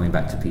soon I'm coming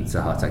back to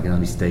Pizza Hut. I can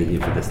only stay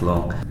here for this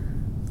long.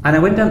 And I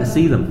went down to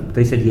see them.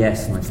 They said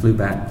yes, and I flew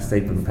back,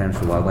 stayed with my parents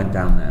for a while, went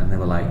down there, and they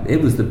were like,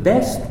 it was the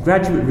best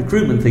graduate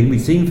recruitment thing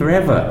we've seen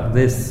forever.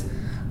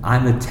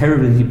 I'm a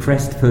terribly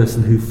depressed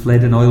person who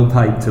fled an oil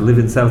pipe to live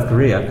in South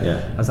Korea.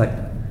 Yeah. I was like,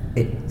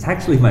 it's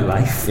actually my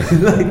life.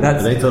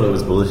 They thought it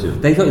was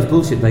bullshit. They thought it was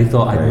bullshit. They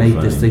thought I'd made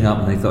funny. this thing up,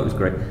 and they thought it was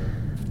great.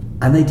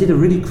 And they did a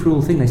really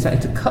cruel thing. They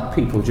started to cut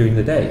people during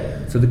the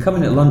day. So they'd come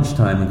in at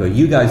lunchtime and go,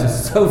 you guys are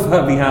so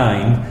far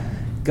behind,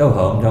 go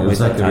home, don't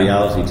waste It was like a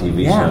reality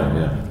TV show,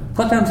 yeah.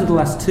 Got down to the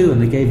last two,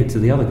 and they gave it to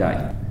the other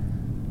guy.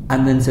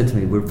 And then said to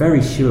me, we're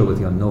very sure with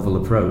your novel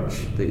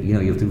approach that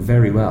you'll do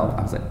very well.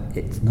 I was like,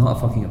 it's not a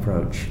fucking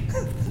approach.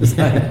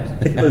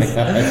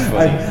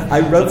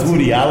 I wrote That's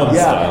Woody Allen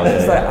style.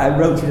 It's like, I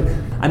wrote it,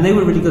 and they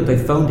were really good. They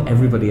phoned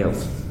everybody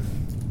else.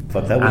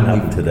 But that wouldn't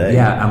happen today.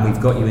 Yeah, and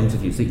we've got you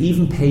interviews. They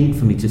even paid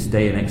for me to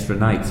stay an extra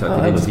night so I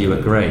could interview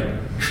at Grey.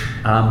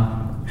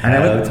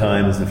 How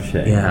times have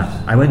changed. Yeah,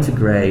 I went to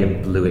Grey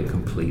and blew it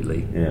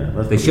completely. Yeah,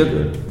 that's they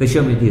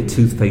showed me a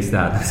toothpaste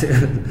ad.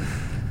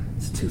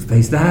 It's a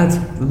toothpaste ad.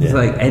 It was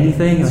like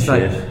anything. I was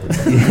like,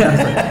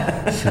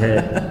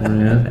 shit.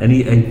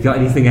 Yeah. Got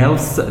anything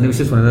else? And it was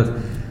just one of those.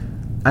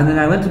 And then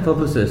I went to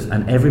publicists,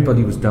 and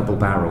everybody was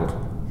double-barreled.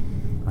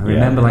 I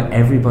remember,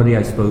 everybody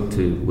I spoke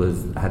to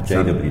had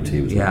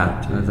JWT was and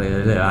I was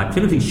like,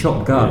 Timothy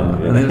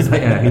Shotgun, and it was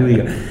like, here we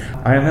go.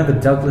 I remember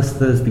Douglas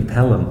Thursby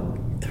Pelham,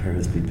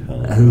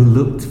 who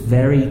looked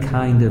very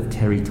kind of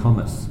Terry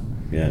Thomas.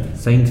 Yeah.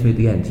 Saying to me at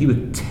the end, you were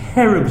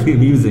terribly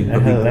amusing.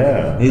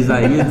 Hello. He's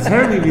like, you're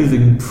terribly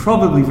amusing,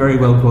 probably very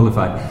well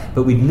qualified,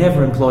 but we'd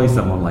never employ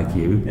someone like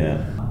you.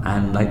 Yeah.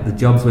 And the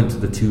jobs went to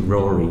the two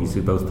Rorys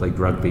who both played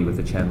rugby with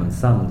the chairman's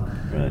son.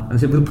 Right. And I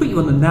said, we'll put you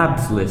on the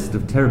NABS list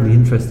of terribly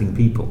interesting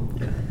people.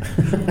 Yeah.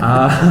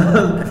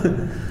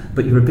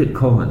 But you're a bit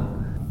common.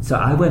 So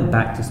I went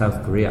back to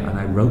South Korea and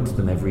I wrote to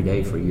them every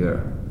day for a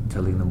year,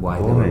 telling them why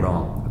they were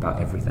wrong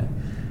about everything.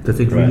 Because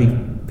it really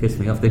pissed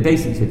me off. They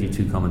basically said, you're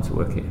too common to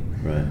work here.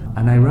 Right.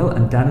 And I wrote,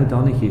 and Dan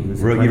O'Donoghue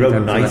was... You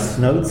wrote nice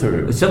notes?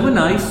 Or? Some were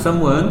nice, some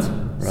weren't.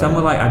 Right. Some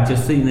were like, I've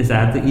just seen this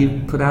ad that you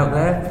put out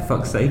there, for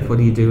fuck's sake, what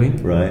are you doing?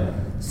 Right.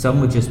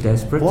 Some were just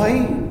desperate.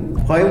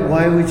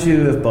 Why would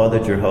you have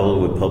bothered your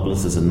hole with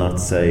publicists and not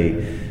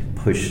say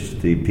push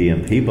the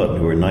PMP button,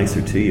 who were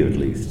nicer to you at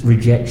least?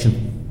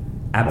 Rejection.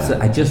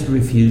 Absolutely. Right. I just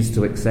refused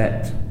to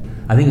accept.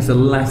 I think it's the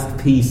last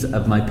piece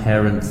of my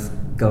parents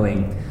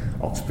going,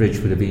 Oxbridge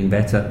would have been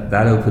better.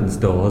 That opens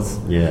doors.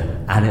 Yeah.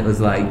 And it was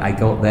like, I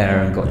got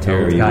there and got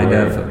told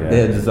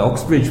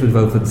Oxbridge would have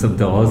opened some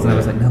doors, and I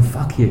was like, no,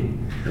 fuck you.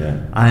 Yeah.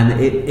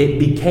 And it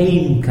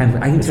became kind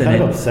of... It's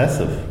kind of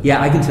obsessive. Yeah,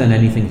 I can turn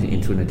anything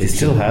into an addiction. Do you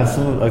still have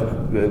some?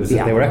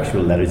 They were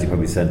actual letters you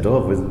probably sent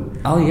off with.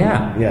 Oh,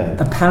 yeah. Yeah.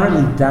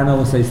 Apparently, Dan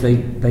always says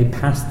they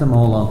passed them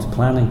all on to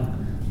planning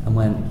and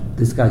went,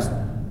 this guy's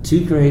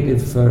too creative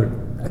for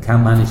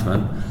account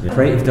management. Yeah.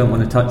 Creative don't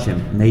want to touch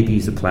him. Maybe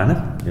he's a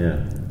planner.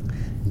 Yeah.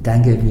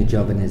 Dan gave me a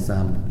job in his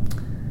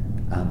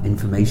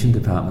information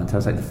department. I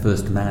was like the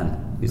first man.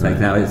 He's like,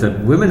 now it's a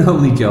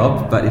women-only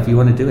job, but if you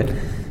want to do it.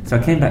 So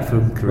I came back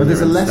from career. Well,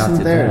 there's a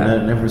lesson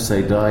there. Never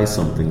say die.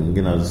 Something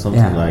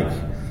like.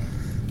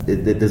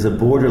 There's a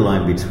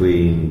borderline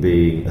between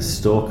being a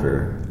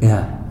stalker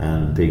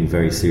and being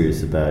very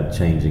serious about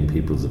changing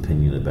people's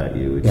opinion about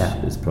you, which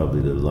is probably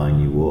the line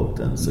you walked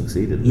and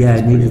succeeded. Yeah,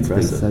 it needed to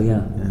be. So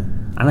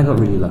and I got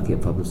really lucky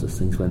at publicists.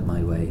 Things went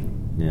my way.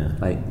 Yeah,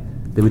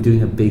 they were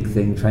doing a big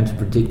thing, trying to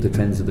predict the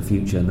trends of the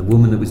future, and the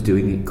woman that was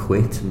doing it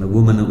quit, and the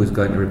woman that was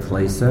going to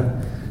replace her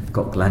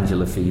got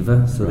glandular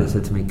fever. So they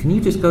said to me, can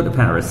you just go to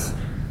Paris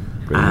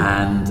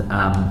and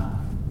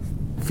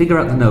figure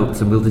out the notes,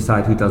 and we'll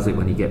decide who does it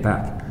when you get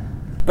back.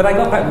 But I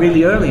got back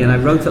really early and I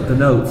wrote up the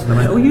notes, and I'm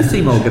like, oh, you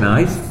seem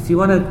organised, do you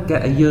want to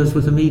get a year's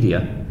worth of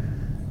media?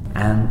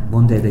 And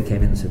one day they came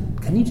in and said,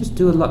 can you just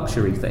do a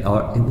luxury thing?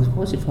 Or it was, what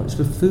was it for? It was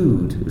for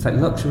food. It was like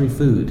luxury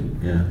food.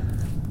 Yeah.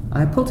 And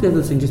I pulled together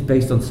this thing just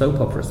based on soap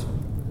operas,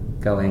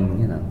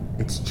 going,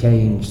 it's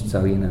changed,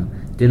 so,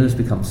 dinner's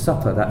become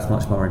supper, that's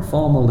much more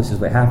informal, this is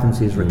what happens,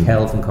 here's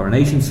Raquel from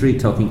Coronation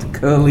Street talking to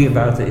Curly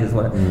about it, here's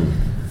what...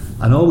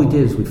 And all we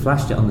did is we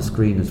flashed it on the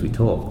screen as we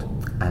talked,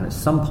 and at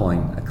some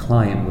point a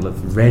client will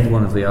have read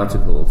one of the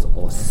articles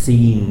or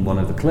seen one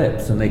of the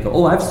clips, and they go,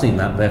 oh, I've seen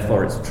that,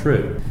 therefore it's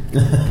true.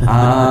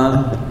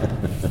 And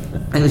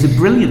it was a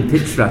brilliant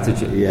pitch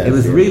strategy. Yes, it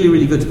was really,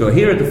 really good to go,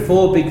 here are the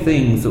 4 big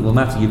things that will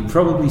matter. You've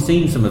probably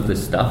seen some of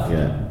this stuff.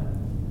 Yeah.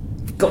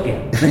 Got you.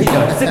 There you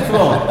go. 6th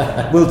floor.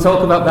 We'll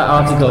talk about that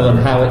article and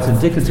how it's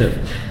indicative.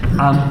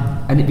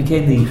 And it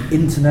became the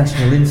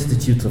International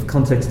Institute of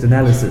Context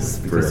Analysis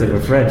because they were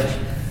French.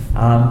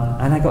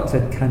 And I got to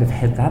kind of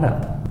head that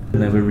up.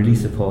 And they were really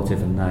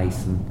supportive and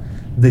nice. And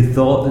they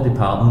thought the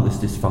department was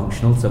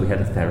dysfunctional, so we had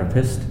a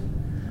therapist.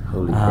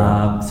 Holy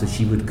crap. So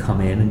she would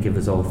come in and give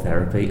us all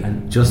therapy.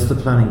 And just the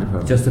planning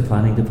department? Just the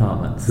planning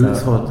department. Who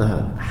thought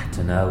that? I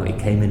don't know. It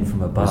came in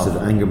from above. Was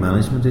it anger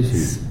management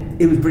issues?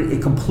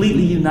 It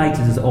completely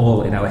united us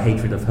all in our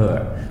hatred of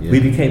her. Yeah.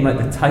 We became like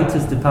the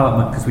tightest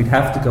department because we'd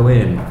have to go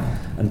in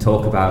and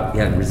talk about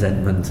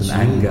resentment and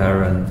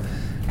anger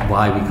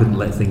why we couldn't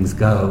let things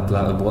go,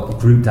 blah, blah, what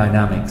group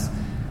dynamics.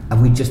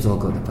 And we just all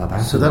got the pub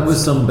afterwards. So that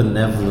was some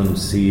benevolent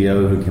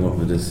CEO who came up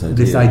with this idea.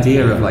 This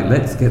idea of like,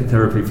 let's get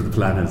therapy for the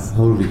planners.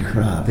 Holy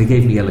crap. They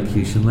gave me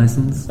elocution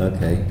lessons.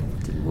 Okay.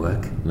 Didn't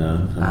work. No,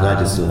 I'm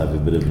glad you still have a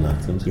bit of an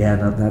accent. Yeah,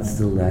 no, that's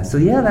still there. So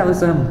yeah, that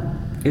was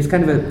it was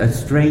kind of a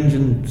strange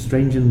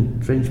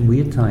and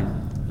weird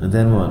time. And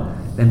then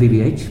what? Then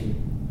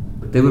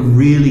BBH. They were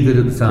really good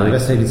at the time. The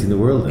best agency in the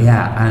world then.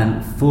 Yeah,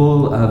 and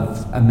full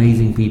of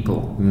amazing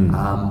people.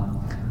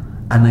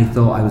 And they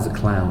thought I was a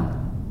clown.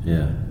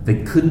 Yeah.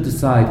 They couldn't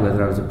decide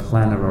whether I was a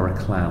planner or a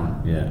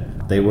clown. Yeah.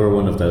 They were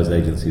one of those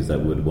agencies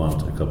that would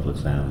want a couple of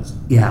clowns.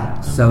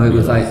 Yeah, so it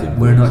was like,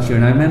 we're not sure.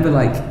 And I remember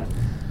like,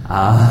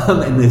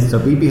 in this... So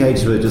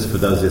BBH, just for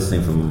those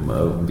listening from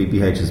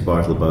BBH is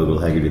Bartle Bogle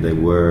Hegarty. They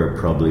were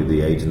probably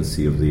the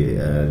agency of the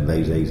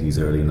late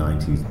 80s, early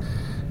 90s.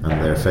 And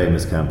their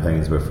famous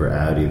campaigns were for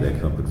Audi. They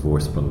came up with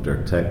Vorsprung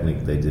Dirk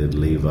Technik. They did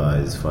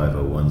Levi's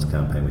 501's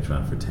campaign, which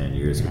ran for 10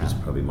 years, which is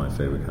probably my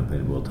favourite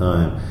campaign of all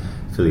time.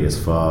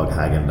 Phileas Fogg,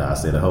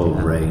 Häagen-Dazs, they had a whole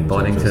range.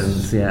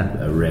 Bonington's,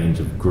 a range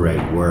of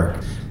great work.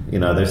 You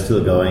know, they're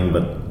still going,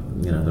 but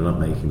you know, they're not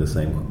making the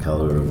same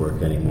caliber of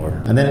work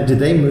anymore. And then, did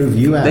they move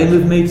you out? They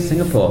moved me to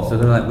Singapore. So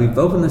they're like, we've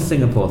opened the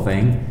Singapore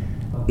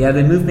thing. Yeah,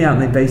 they moved me out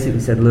and they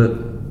basically said, look,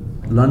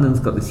 London's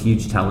got this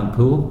huge talent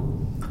pool,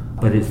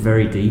 but it's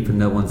very deep and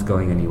no one's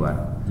going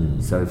anywhere.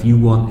 So if you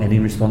want any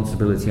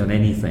responsibility on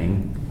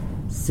anything,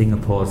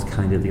 Singapore's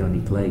kind of the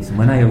only place. And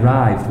when I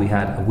arrived, we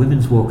had a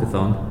women's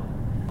walkathon,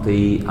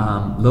 the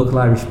local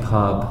Irish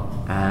pub,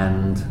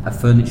 and a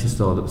furniture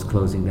store that was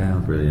closing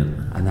down. Brilliant.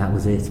 And that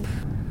was it.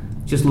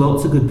 Just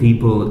lots of good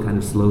people that kind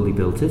of slowly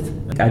built it.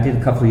 I did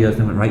a couple of years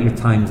and went, right, your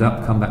time's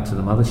up, come back to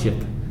the mothership.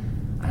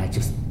 And I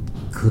just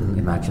couldn't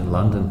imagine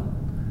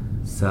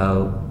London.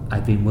 So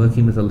I'd been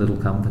working with a little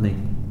company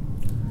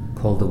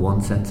called the One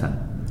Centre,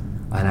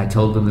 and I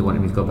told them they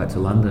wanted me to go back to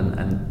London,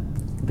 and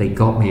they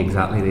got me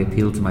exactly. They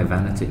appealed to my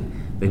vanity.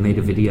 They made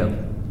a video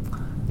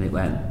and it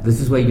went, this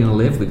is where you're going to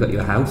live, we got you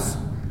a house,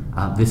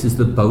 this is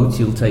the boat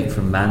you'll take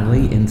from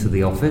Manly into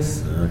the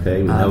office.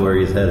 Okay, we know where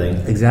he's heading.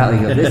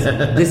 Exactly.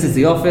 This is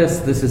the office,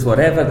 this is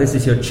whatever, this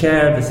is your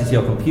chair, this is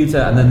your computer.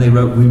 And then they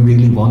wrote, we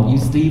really want you,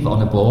 Steve,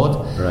 on a board.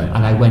 Right.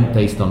 And I went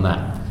based on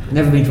that.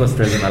 Never been to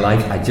Australia in my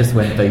life. I just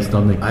went based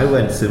on the... I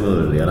went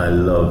similarly, and I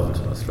loved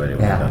Australia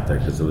when I Yeah. got there,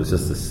 because it was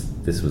just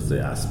this was the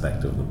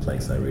aspect of the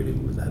place I really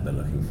had been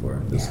looking for.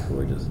 It was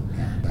gorgeous.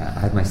 Yeah, I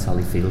had my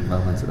Sally Field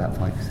moments at that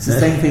point. It's the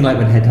same thing like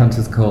when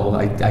headhunters call.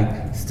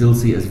 I still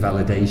see it as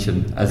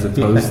validation as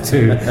opposed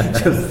to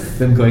just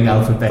them going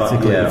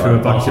alphabetically through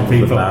a bunch of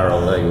people. The barrel,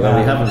 like, well,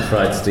 we haven't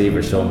tried Steve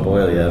or Sean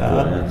Boyle yet.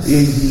 But,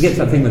 you get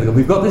that thing where they go,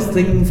 we've got this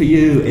thing for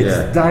you.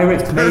 It's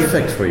direct mail.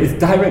 Perfect for you. It's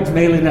direct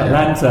mail in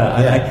Atlanta.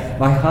 And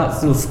my heart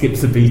still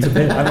skips a beat a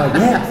bit. I'm like,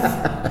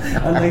 yes.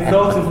 And they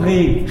thought of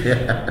me.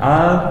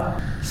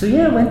 So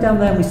I went down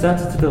there and we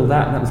started to build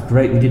that, and that was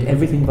great. We did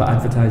everything but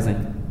advertising.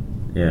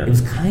 Yeah. It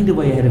was kind of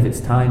way ahead of its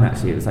time,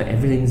 actually. It was like,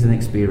 everything's an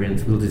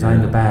experience. We'll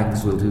design the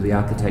bags, we'll do the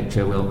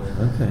architecture, we'll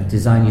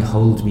design your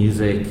hold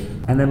music.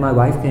 And then my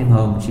wife came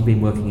home. She'd been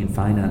working in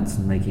finance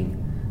and making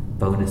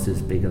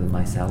bonuses bigger than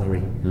my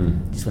salary.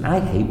 Just went,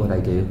 I hate what I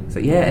do. So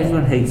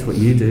everyone hates what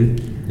you do.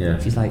 Yeah.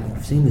 She's like,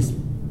 I've seen this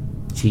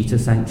cheetah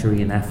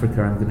sanctuary in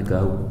Africa, I'm going to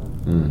go.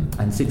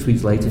 And 6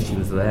 weeks later she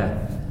was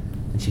there.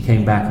 And she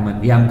came back and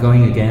went, I'm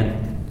going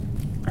again.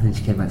 And then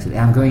she came back and said,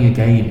 I'm going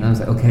again. And I was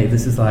like, okay,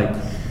 this is like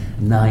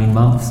 9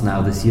 months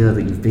now this year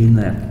that you've been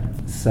there.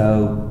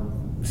 So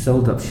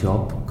sold up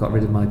shop, got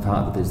rid of my part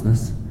of the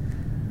business,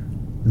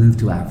 moved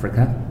to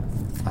Africa,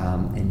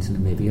 into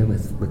Namibia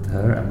with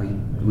her,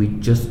 and we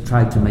just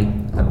tried to make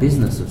a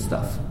business of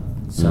stuff.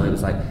 So it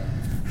was like,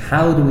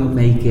 how do we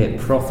make it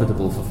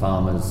profitable for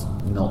farmers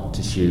not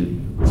to shoot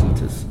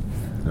cheetahs?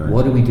 Right.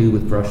 What do we do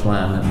with brush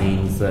land that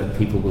means that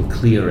people will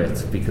clear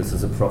it because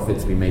there's a profit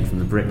to be made from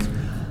the bricks?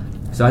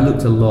 So I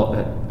looked a lot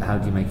at how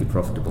do you make it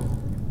profitable.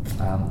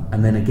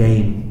 And then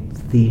again,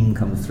 theme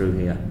comes through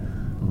here.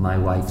 My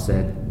wife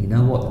said, you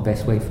know what, the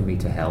best way for me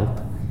to help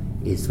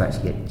is to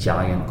actually get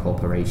giant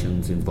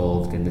corporations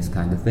involved in this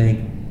kind of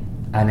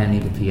thing. And I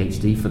need a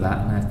PhD for that,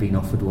 and I've been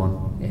offered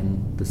one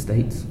in the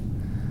States.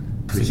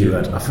 Because you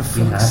had, for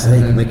fuck's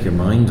sake, make your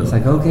mind up. It's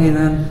like, okay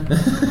then.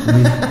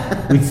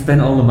 We'd spent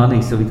all the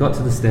money, so we got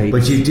to the States.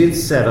 But you did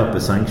set up a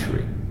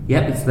sanctuary.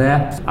 Yep, it's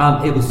there.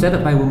 It was set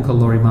up by a woman called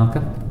Laurie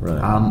Marker. Right.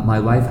 My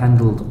wife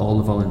handled all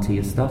the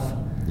volunteer stuff.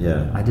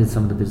 Yeah. I did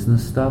some of the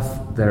business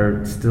stuff.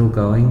 They're still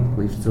going.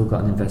 We've still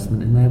got an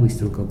investment in there. We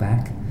still go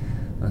back.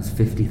 That's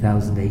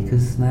 50,000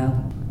 acres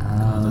now.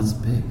 That's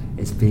big.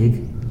 It's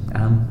big.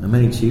 How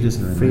many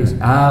cheetahs are in there?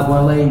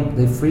 Well,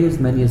 they free as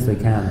many as they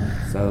can.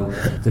 So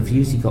they've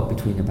usually got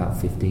between about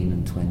 15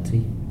 and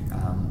 20.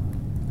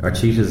 Are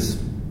cheetahs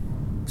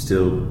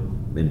still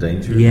in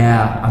danger?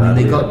 Yeah, I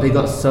mean they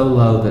got so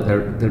low that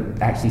they're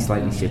actually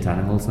slightly shit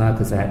animals now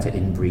because they had to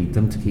inbreed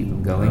them to keep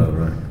them going. Oh,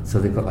 right. So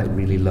they've got like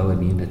really low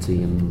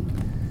immunity, and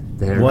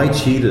they're... Why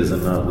cheetahs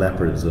and not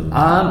leopards?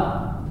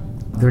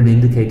 They're an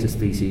indicator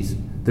species.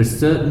 There's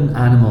certain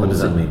animals... What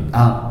does that mean?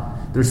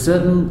 There are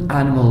certain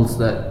animals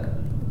that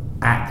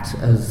act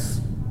as...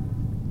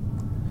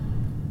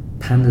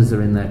 Pandas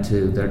are in there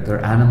too.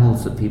 They're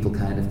animals that people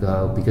kind of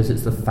go, because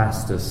it's the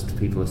fastest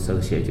people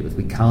associate it with.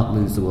 We can't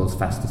lose the world's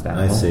fastest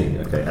animal. I see.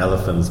 Okay,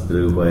 elephants,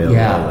 blue whale, all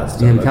yeah, that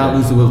stuff. yeah. We can't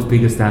lose the world's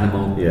biggest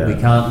animal. Yeah. We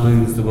can't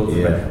lose the world's.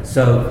 Yeah.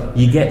 So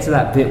you get to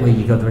that bit where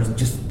you go. There's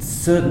just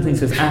certain things.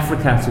 Because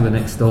Africats, who were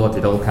next door,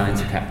 did all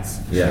kinds of cats.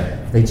 Yeah.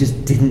 They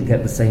just didn't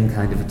get the same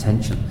kind of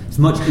attention. It's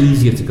much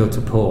easier to go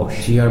to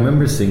Porsche. Gee, I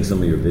remember seeing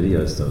some of your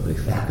videos though. They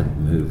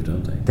fucking move,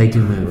 don't they? They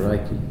do move.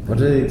 Crikey.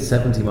 What are they?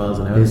 70 miles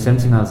an hour. They were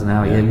 70 miles an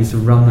hour. Yeah, we used to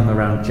run them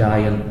around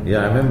giant. Yeah,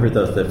 I remember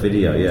that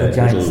video. Yeah, the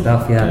giant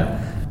stuff. Yeah.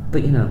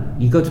 But you know,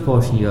 you go to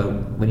Porsche and you go,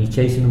 when you're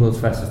chasing the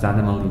world's fastest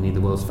animal, you need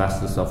the world's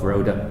fastest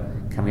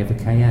off-roader. Can we have a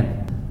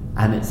Cayenne?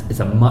 And it's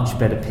a much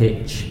better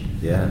pitch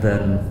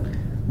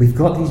than we've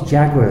got these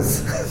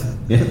Jaguars.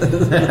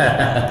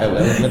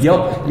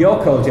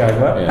 your cold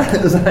Jaguar. Yeah.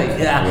 It was like,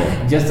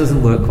 it just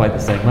doesn't work quite the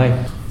same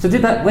way. So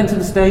did that, went to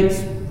the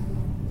States,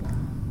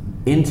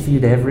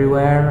 interviewed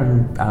everywhere,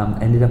 and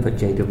ended up at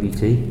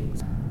JWT.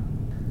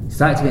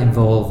 Started to get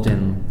involved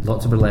in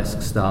lots of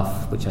burlesque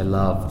stuff, which I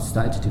loved.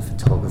 Started to do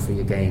photography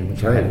again,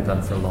 which I hadn't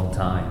done for a long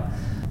time.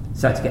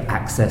 Started to get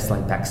access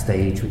like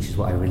backstage, which is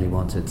what I really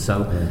wanted.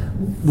 So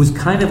was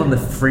kind of on the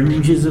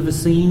fringes of a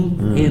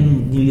scene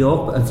in New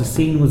York, but as the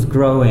scene was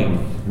growing,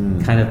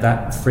 kind of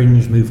that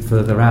fringe moved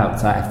further out.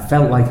 So I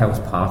felt like I was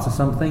part of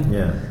something.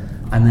 Yeah.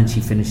 And then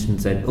she finished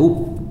and said,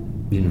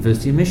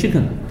 University of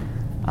Michigan,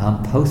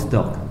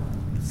 postdoc.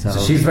 So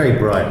she's very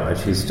bright, right?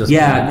 She's just...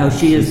 Yeah, no,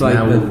 she is like...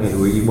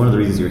 one of the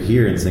reasons you're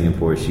here in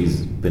Singapore,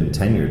 she's been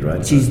tenured,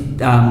 right? She's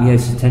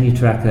she's tenure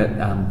track at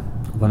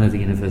one of the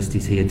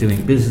universities here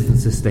doing business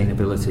and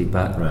sustainability,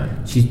 but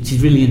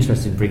she's really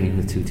interested in bringing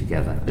the two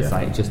together. It's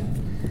like just...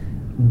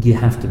 You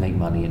have to make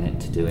money in it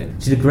to do it.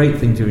 She did a great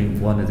thing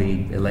during one of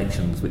the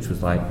elections, which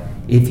was like,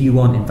 if you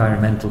want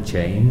environmental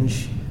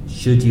change,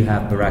 should you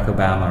have Barack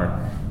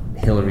Obama,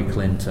 Hillary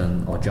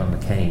Clinton, or John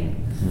McCain?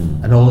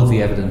 And all of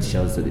the evidence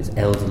shows that it's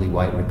elderly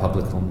white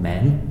Republican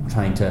men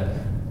trying to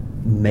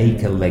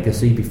make a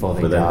legacy before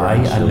they die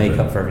and make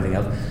up for everything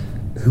else,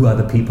 who are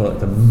the people that are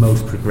the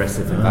most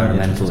progressive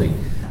environmentally.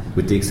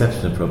 With the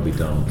exception of probably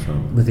Donald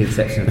Trump. With the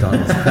exception of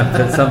Donald Trump.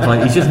 At some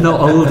point, he's just not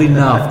old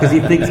enough, because he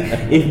thinks,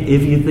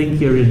 if you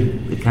think you're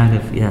in the kind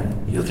of,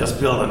 you'll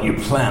just build a new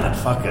planet,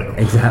 fuck it.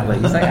 Exactly.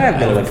 He's like, I'm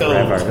going to live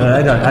forever.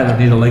 I don't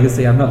need a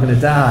legacy, I'm not going to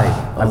die.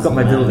 I've got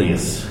my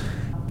buildings.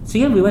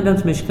 So we went down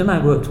to Michigan.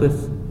 I worked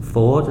with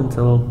Ford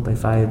until they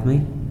fired me.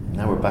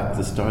 Now we're back to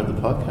the start of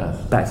the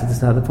podcast. Back to the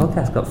start of the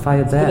podcast. Got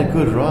fired there. It's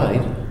been a good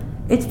ride.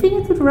 It's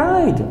been a good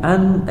ride.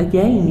 And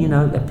again,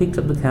 I picked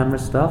up the camera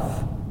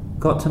stuff,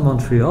 got to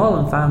Montreal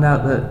and found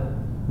out that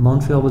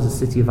Montreal was a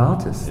city of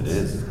artists. It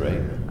is. It's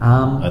great.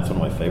 That's one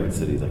of my favourite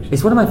cities, actually.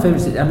 It's one of my favourite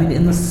cities. I mean,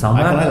 in the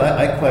summer...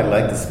 I quite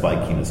like the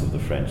spikiness of the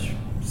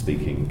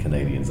French-speaking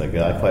Canadians. I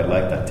quite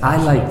like that. I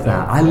like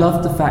that. I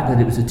loved the fact that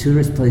it was a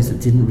tourist place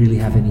that didn't really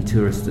have any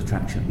tourist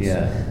attractions.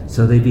 Yeah.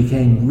 So they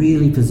became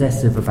really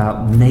possessive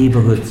about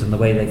neighbourhoods and the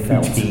way they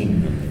felt.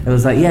 It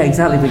was like,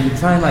 exactly. But you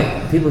try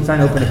and people try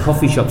and open a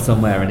coffee shop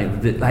somewhere, and it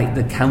would, like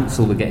the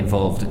council would get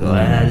involved and go,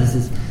 this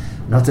is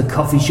not a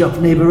coffee shop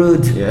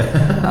neighbourhood. Yeah.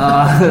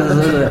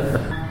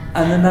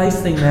 And the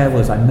nice thing there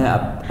was I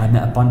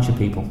met a bunch of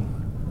people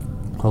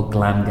called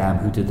Glam Gam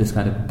who did this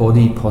kind of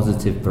body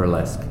positive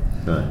burlesque.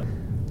 Right.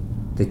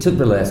 They took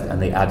burlesque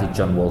and they added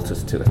John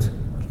Waters to it.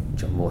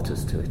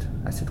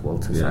 I said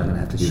Walters. I'm going to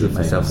have to shoot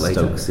myself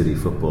later. Stoke City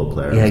football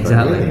player. Yeah,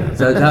 exactly.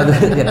 So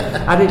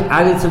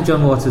added some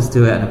John Waters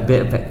to it and a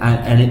bit,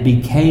 and it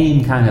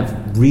became kind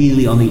of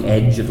really on the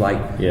edge of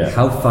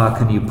how far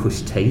can you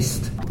push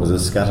taste? Was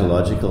it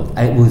scatological?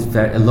 It was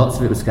lots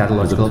of it was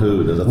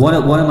scatological.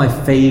 One of my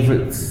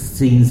favourite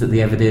scenes that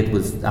they ever did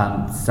was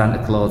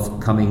Santa Claus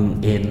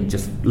coming in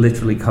just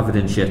literally covered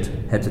in shit,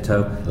 head to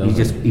toe.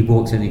 He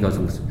walks in and he goes,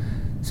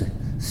 it's a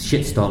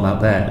shitstorm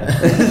out there.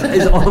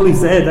 Is all he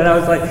said. And I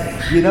was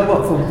like, you know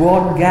what, for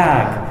one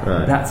gag,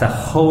 that's a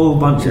whole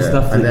bunch of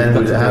stuff. And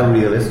then how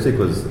realistic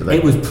was it?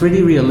 It was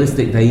pretty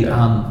realistic. They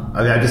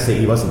I just say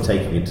he wasn't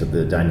taking it to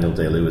the Daniel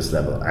Day-Lewis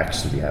level,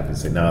 actually having to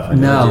say, no, if I'm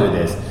going to do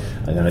this,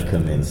 I'm going to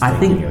come in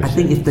stinking. I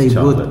think if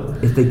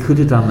they could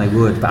have done, they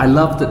would. But I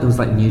loved that there was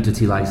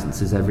nudity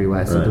licenses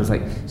everywhere. So there was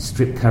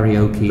strip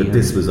karaoke. But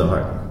this was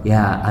art.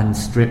 Yeah, and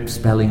strip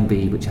spelling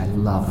bee, which I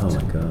loved. Oh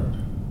my god.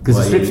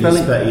 Because strip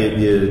spelling,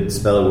 you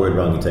spell a word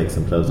wrong, you take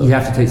some clothes off. You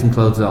have to take some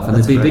clothes off, and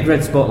there'd be a big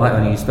red spotlight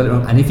on you. You spell it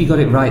wrong, and if you got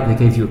it right, they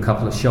gave you a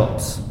couple of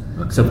shots.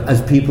 Okay. So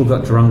as people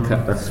got drunker.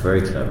 That's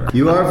very clever.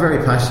 You are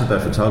very passionate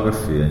about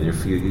photography, and your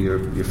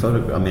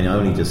photograph. I mean, I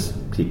only just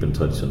keep in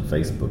touch on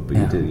Facebook, but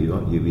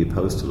you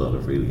post a lot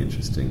of really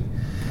interesting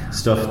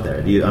stuff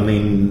there.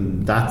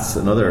 That's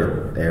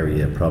another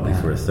area probably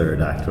for a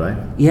third act, right?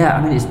 Yeah,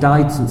 I mean, it's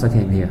died since I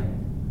came here.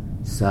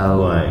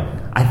 So why?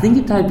 I think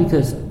it died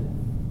because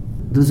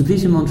there was a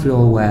place in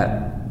Montreal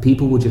where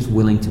people were just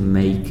willing to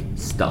make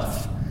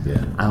stuff.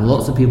 Yeah. And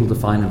lots of people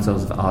define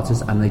themselves as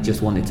artists and they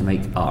just wanted to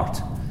make art.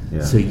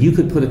 Yeah. So you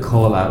could put a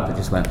call out that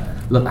just went,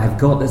 look, I've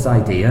got this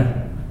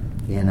idea,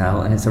 you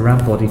know, and it's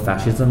around body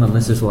fascism, and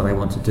this is what I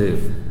want to do.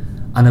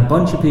 And a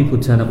bunch of people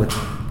turn up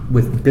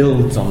with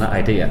builds on that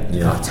idea.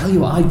 Yeah. I'll tell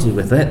you what I do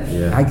with it.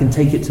 Yeah. I can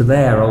take it to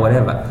there or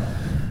whatever.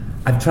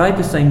 I've tried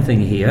the same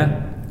thing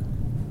here,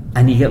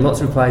 and you get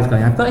lots of replies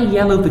going, I've got a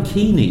yellow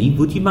bikini,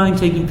 would you mind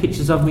taking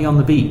pictures of me on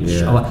the beach?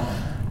 Yeah.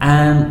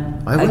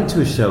 And I went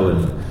to a show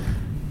in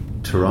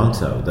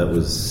Toronto that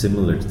was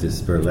similar to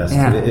this burlesque,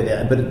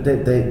 but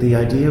the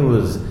idea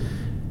was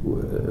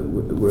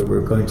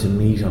we're going to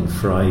meet on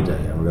Friday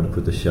and we're going to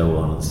put the show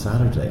on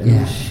Saturday. And it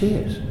was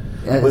shit.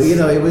 But you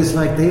know, it was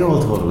like they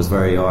all thought it was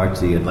very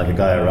arty, and like a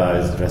guy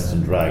arrives dressed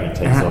in drag and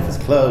takes off his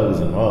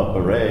clothes and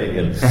hooray,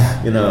 and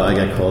you know, I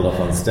get called up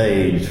on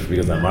stage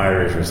because I'm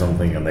Irish or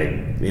something, and they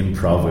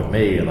improv with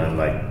me, and I'm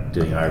like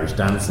doing Irish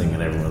dancing,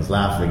 and everyone's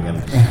laughing, and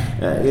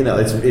you know,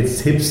 it's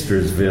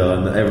hipstersville,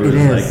 and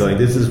everyone's like going,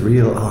 "This is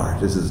real art.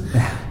 This is,"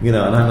 you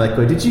know, and I'm like,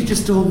 "Did you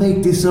just all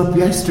make this up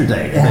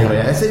yesterday?"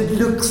 Anyway, I said, "It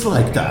looks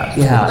like that."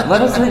 Yeah, but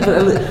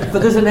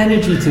there's an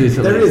energy to it.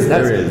 There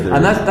is,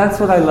 and that's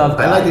what I love.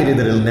 I like the idea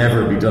that it'll never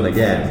be done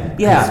again.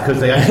 Yeah,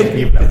 because they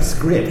actually even have a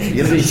script.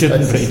 You know, they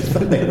shouldn't be.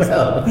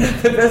 Well,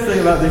 the best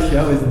thing about this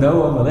show is no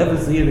one will ever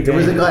see it again. There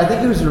was a guy, I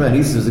think it was around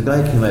Easter. There was a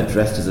guy who came out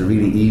dressed as a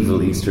really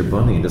evil Easter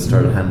bunny and just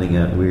started handing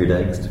out weird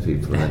eggs to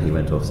people, and then he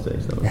went off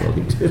stage. That was all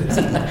he did.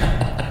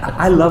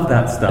 I love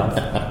that stuff.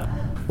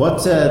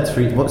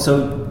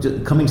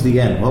 So coming to the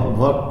end,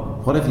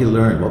 what have you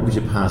learned? What would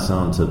you pass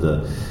on to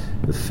the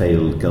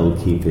failed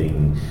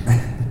goalkeeping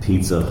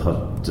Pizza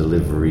Hut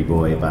delivery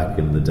boy back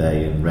in the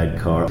day in red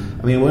car?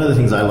 I mean, one of the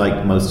things I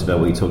liked most about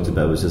what you talked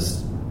about was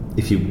just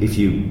if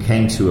you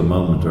came to a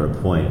moment or a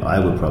point, I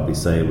would probably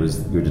say it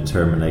was your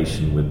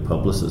determination with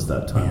publicists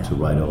that time to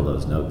write all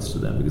those notes to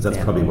them, because that's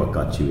probably what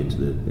got you into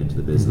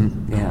the business.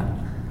 Mm-hmm. Yeah,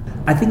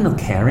 I think not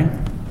caring.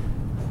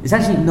 It's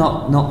actually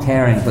not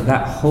caring, but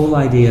that whole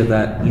idea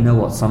that, you know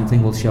what,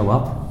 something will show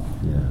up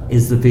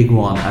is the big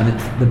one, and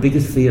the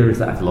biggest fear is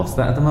that I've lost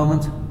that at the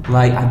moment.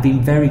 Like, I've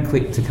been very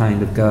quick to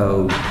kind of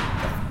go,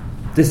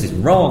 this is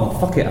wrong,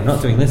 fuck it, I'm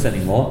not doing this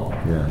anymore.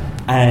 Yeah.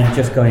 And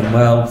just going,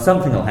 well,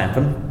 something will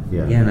happen.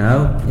 Yeah. You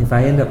know, if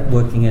I end up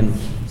working in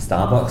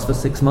Starbucks for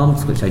 6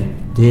 months, which I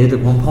did at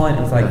one point,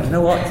 I was like, you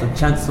know what, it's a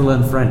chance to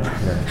learn French.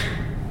 Yeah.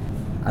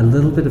 A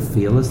little bit of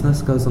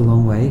fearlessness goes a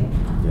long way.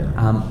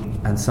 Yeah.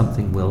 And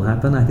something will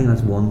happen. I think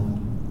that's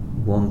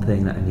one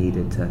thing that I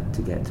needed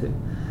to get to.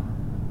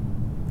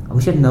 I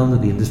wish I'd known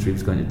that the industry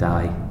was going to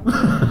die.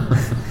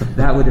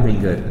 That would have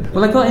been good.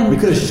 Well, I got in. We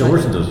could have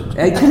shortened it.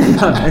 I could have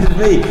done it. It's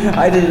me.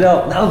 I did it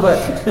all. No,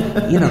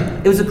 but you know,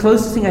 it was the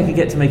closest thing I could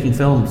get to making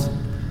films.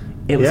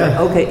 It was like,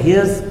 okay,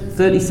 here's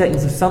 30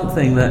 seconds of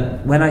something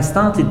that when I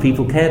started,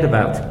 people cared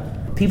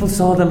about. People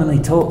saw them and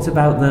they talked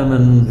about them,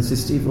 and this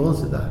is Steve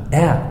Walls did that.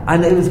 Yeah,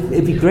 and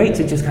it'd be great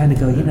to just kind of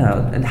go, you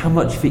know, and how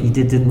much of it you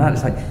did didn't matter.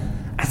 It's like,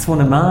 that's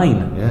one of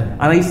mine. Yeah.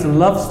 And I used to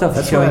love stuff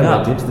showing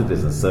up. That's why I went into the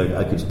business, so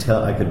I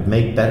could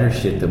make better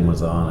shit than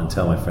was on, and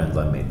tell my friends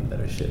I made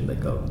better shit, and they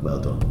go,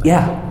 well done.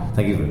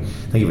 Thank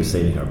you for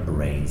saving our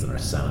brains and our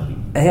sanity.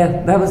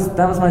 Yeah, that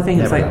was my thing.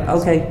 It's like,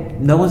 okay,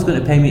 no one's going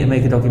to pay me to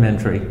make a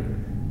documentary.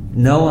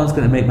 No one's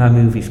going to make my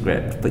movie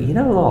script. But you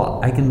know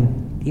what? I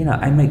can, you know,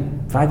 I make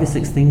 5 or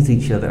 6 things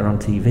each year that are on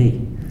TV.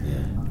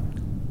 Yeah.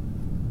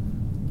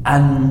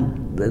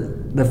 And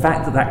the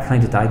fact that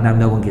kind of died, now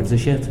no one gives a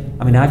shit.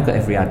 I mean, I've got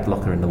every ad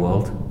blocker in the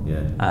world.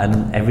 Yeah.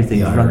 And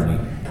everything's run.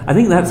 I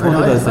think that's one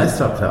of those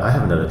things. I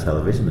haven't done a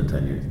television in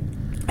 10 years.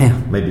 Yeah.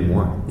 Maybe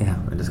more. Yeah.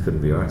 I just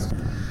couldn't be arsed.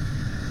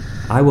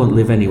 I won't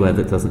live anywhere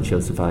that doesn't show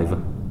Survivor.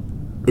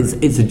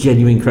 It's a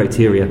genuine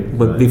criteria.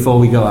 But before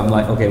we go, I'm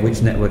like, okay,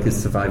 which network is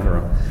Survivor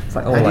on? It's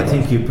like, how do you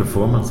think you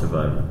perform on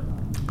Survivor?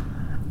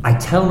 I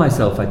tell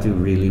myself I do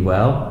really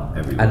well,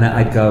 and then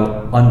I'd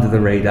go under the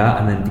radar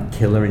and then be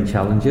killer in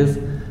challenges.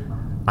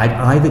 I'd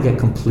either get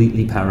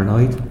completely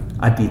paranoid.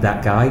 I'd be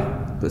that guy.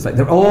 It's like,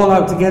 they're all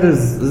out to get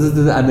us,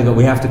 and they go,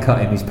 we have to cut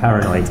him, he's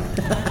paranoid.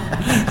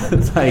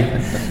 It's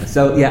like,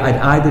 so yeah, I'd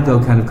either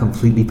go kind of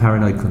completely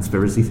paranoid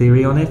conspiracy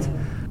theory on it,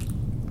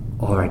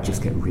 or I'd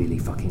just get really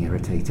fucking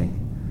irritating.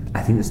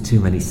 I think there's too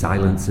many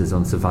silences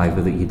on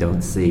Survivor that you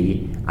don't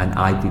see, and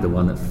I'd be the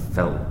one that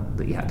felt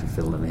that you had to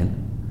fill them in,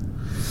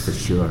 for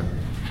sure.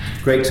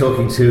 Great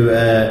talking to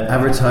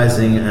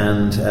advertising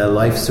and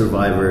life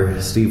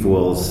survivor Steve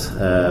Walls.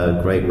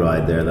 Great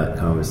ride there, that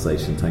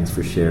conversation. Thanks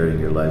for sharing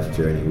your life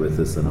journey with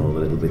us and all the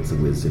little bits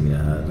of wisdom you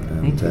had.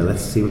 And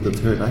let's see what the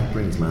third act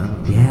brings,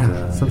 man.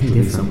 Yeah, something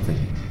different.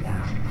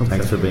 Yeah.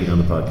 Thanks for being on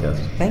the podcast.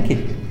 Thank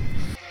you.